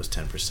idea that it was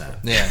 10%.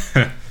 Yeah.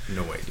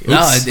 No idea.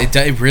 No,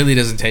 it really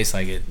doesn't taste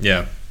like it.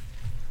 Yeah.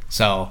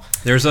 So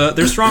There's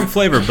strong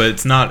flavor, but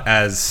it's not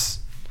as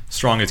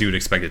strong as you would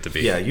expect it to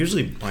be. Yeah,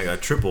 usually like a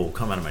triple will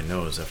come out of my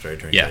nose after I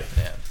drink Yeah. it.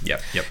 yeah.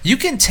 Yep. You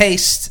can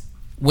taste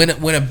when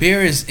a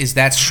beer is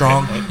that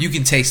strong. You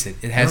can taste it.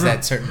 It has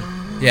that certain.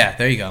 Yeah.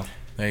 There you go.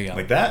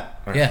 Like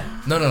that? Or- Yeah.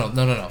 No.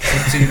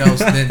 To your nose.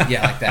 Then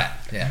like that.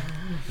 Yeah.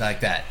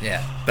 Like that.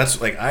 Yeah.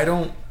 That's like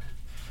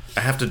I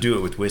have to do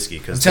it with whiskey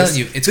because I'm telling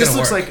you, it's this gonna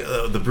looks work.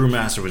 like the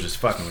brewmaster was just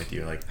fucking with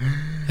you, like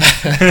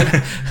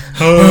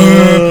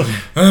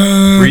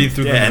Breathe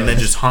through the and then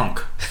nose. just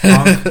honk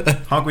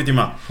with your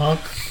mouth. Honk,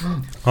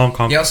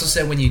 honk. He also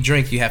said when you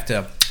drink, you have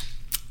to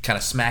kind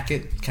of smack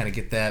it, kind of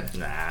get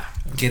Nah,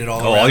 it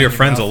all. Oh, around all your in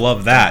friends mouth. will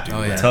love that.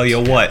 Oh, yeah. I'll tell you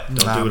what.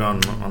 don't do it on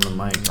the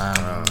mic.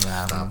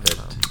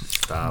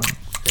 Stop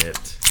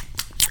it.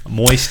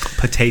 Moist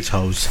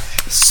potatoes.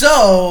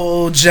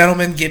 So,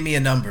 gentlemen, give me a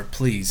number,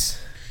 please.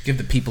 Give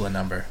the people a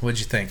number. What'd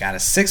you think? Out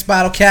of 6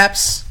 bottle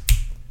caps,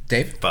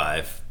 Dave,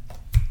 5.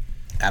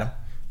 Adam.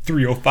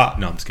 305.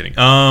 No, I'm just kidding.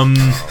 Oh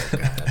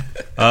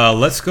god.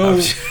 Let's go.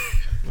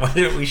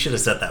 We should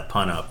have set that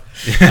pun up.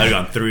 I'd have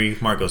gone 3.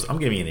 Mark goes, I'm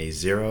giving it a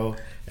 0,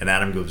 and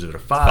Adam gives it a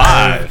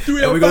 5.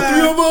 And we go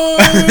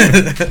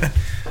 305.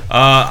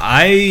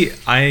 I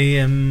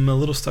am a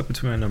little stuck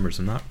between my numbers.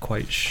 I'm not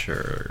quite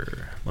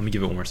sure. Let me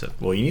give it one more sip.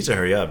 Well, you need to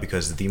hurry up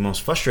because the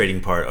most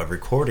frustrating part of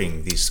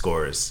recording these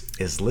scores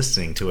is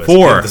listening to us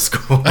 4. give the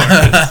score.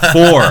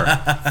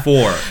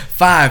 4.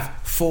 5,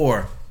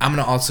 4. I'm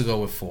gonna also go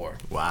with 4.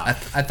 Wow. I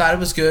thought it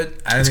was good.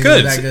 I didn't It's think good.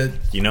 it was that good.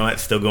 You know what?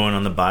 Still going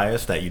on the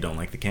bias that you don't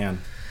like the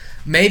can.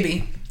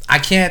 Maybe I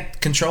can't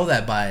control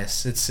that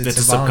bias. It's a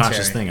involuntary.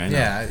 subconscious thing, I know.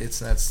 Yeah,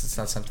 it's not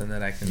something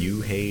that I can.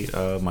 You hate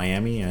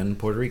Miami and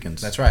Puerto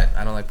Ricans. That's right.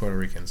 I don't like Puerto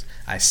Ricans.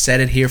 I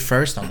said it here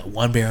first on the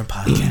One Baron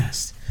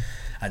podcast.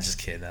 I just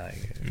kidding.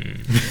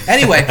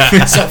 Anyway,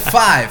 so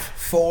 5,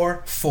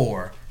 4,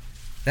 4.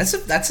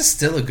 That's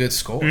still a good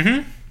score.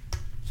 Mm-hmm.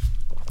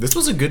 This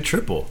was a good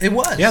triple. It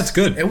was. Yeah, it's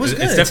good. It was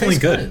good. It's definitely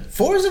tastes good.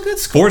 4 is a good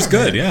score. 4 is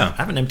good, man. yeah. I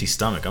have an empty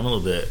stomach. I'm a little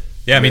bit.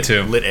 Yeah, me lit-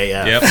 too. Lit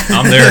AF. Yep,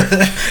 I'm there.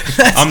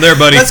 I'm there,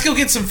 buddy. Let's go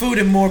get some food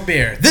and more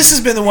beer. This has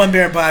been the One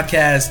Baron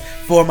podcast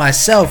for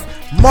myself,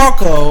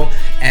 Marco,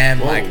 and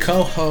my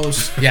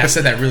co-host. Yeah, I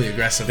said that really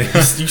aggressively.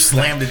 You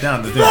slammed it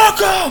down.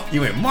 Marco!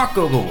 You went,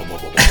 Marco, go. Whoa, whoa,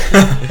 whoa,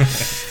 whoa.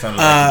 Sounded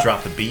like you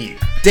dropped the beat.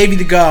 Davey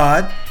the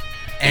God,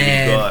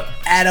 and God.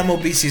 Adam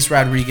Obesius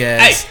Rodriguez.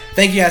 Hey.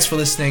 Thank you guys for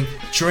listening.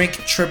 Drink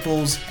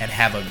triples and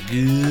have a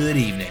good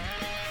evening.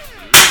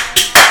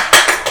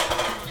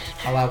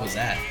 How loud was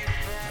that?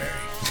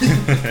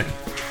 Very.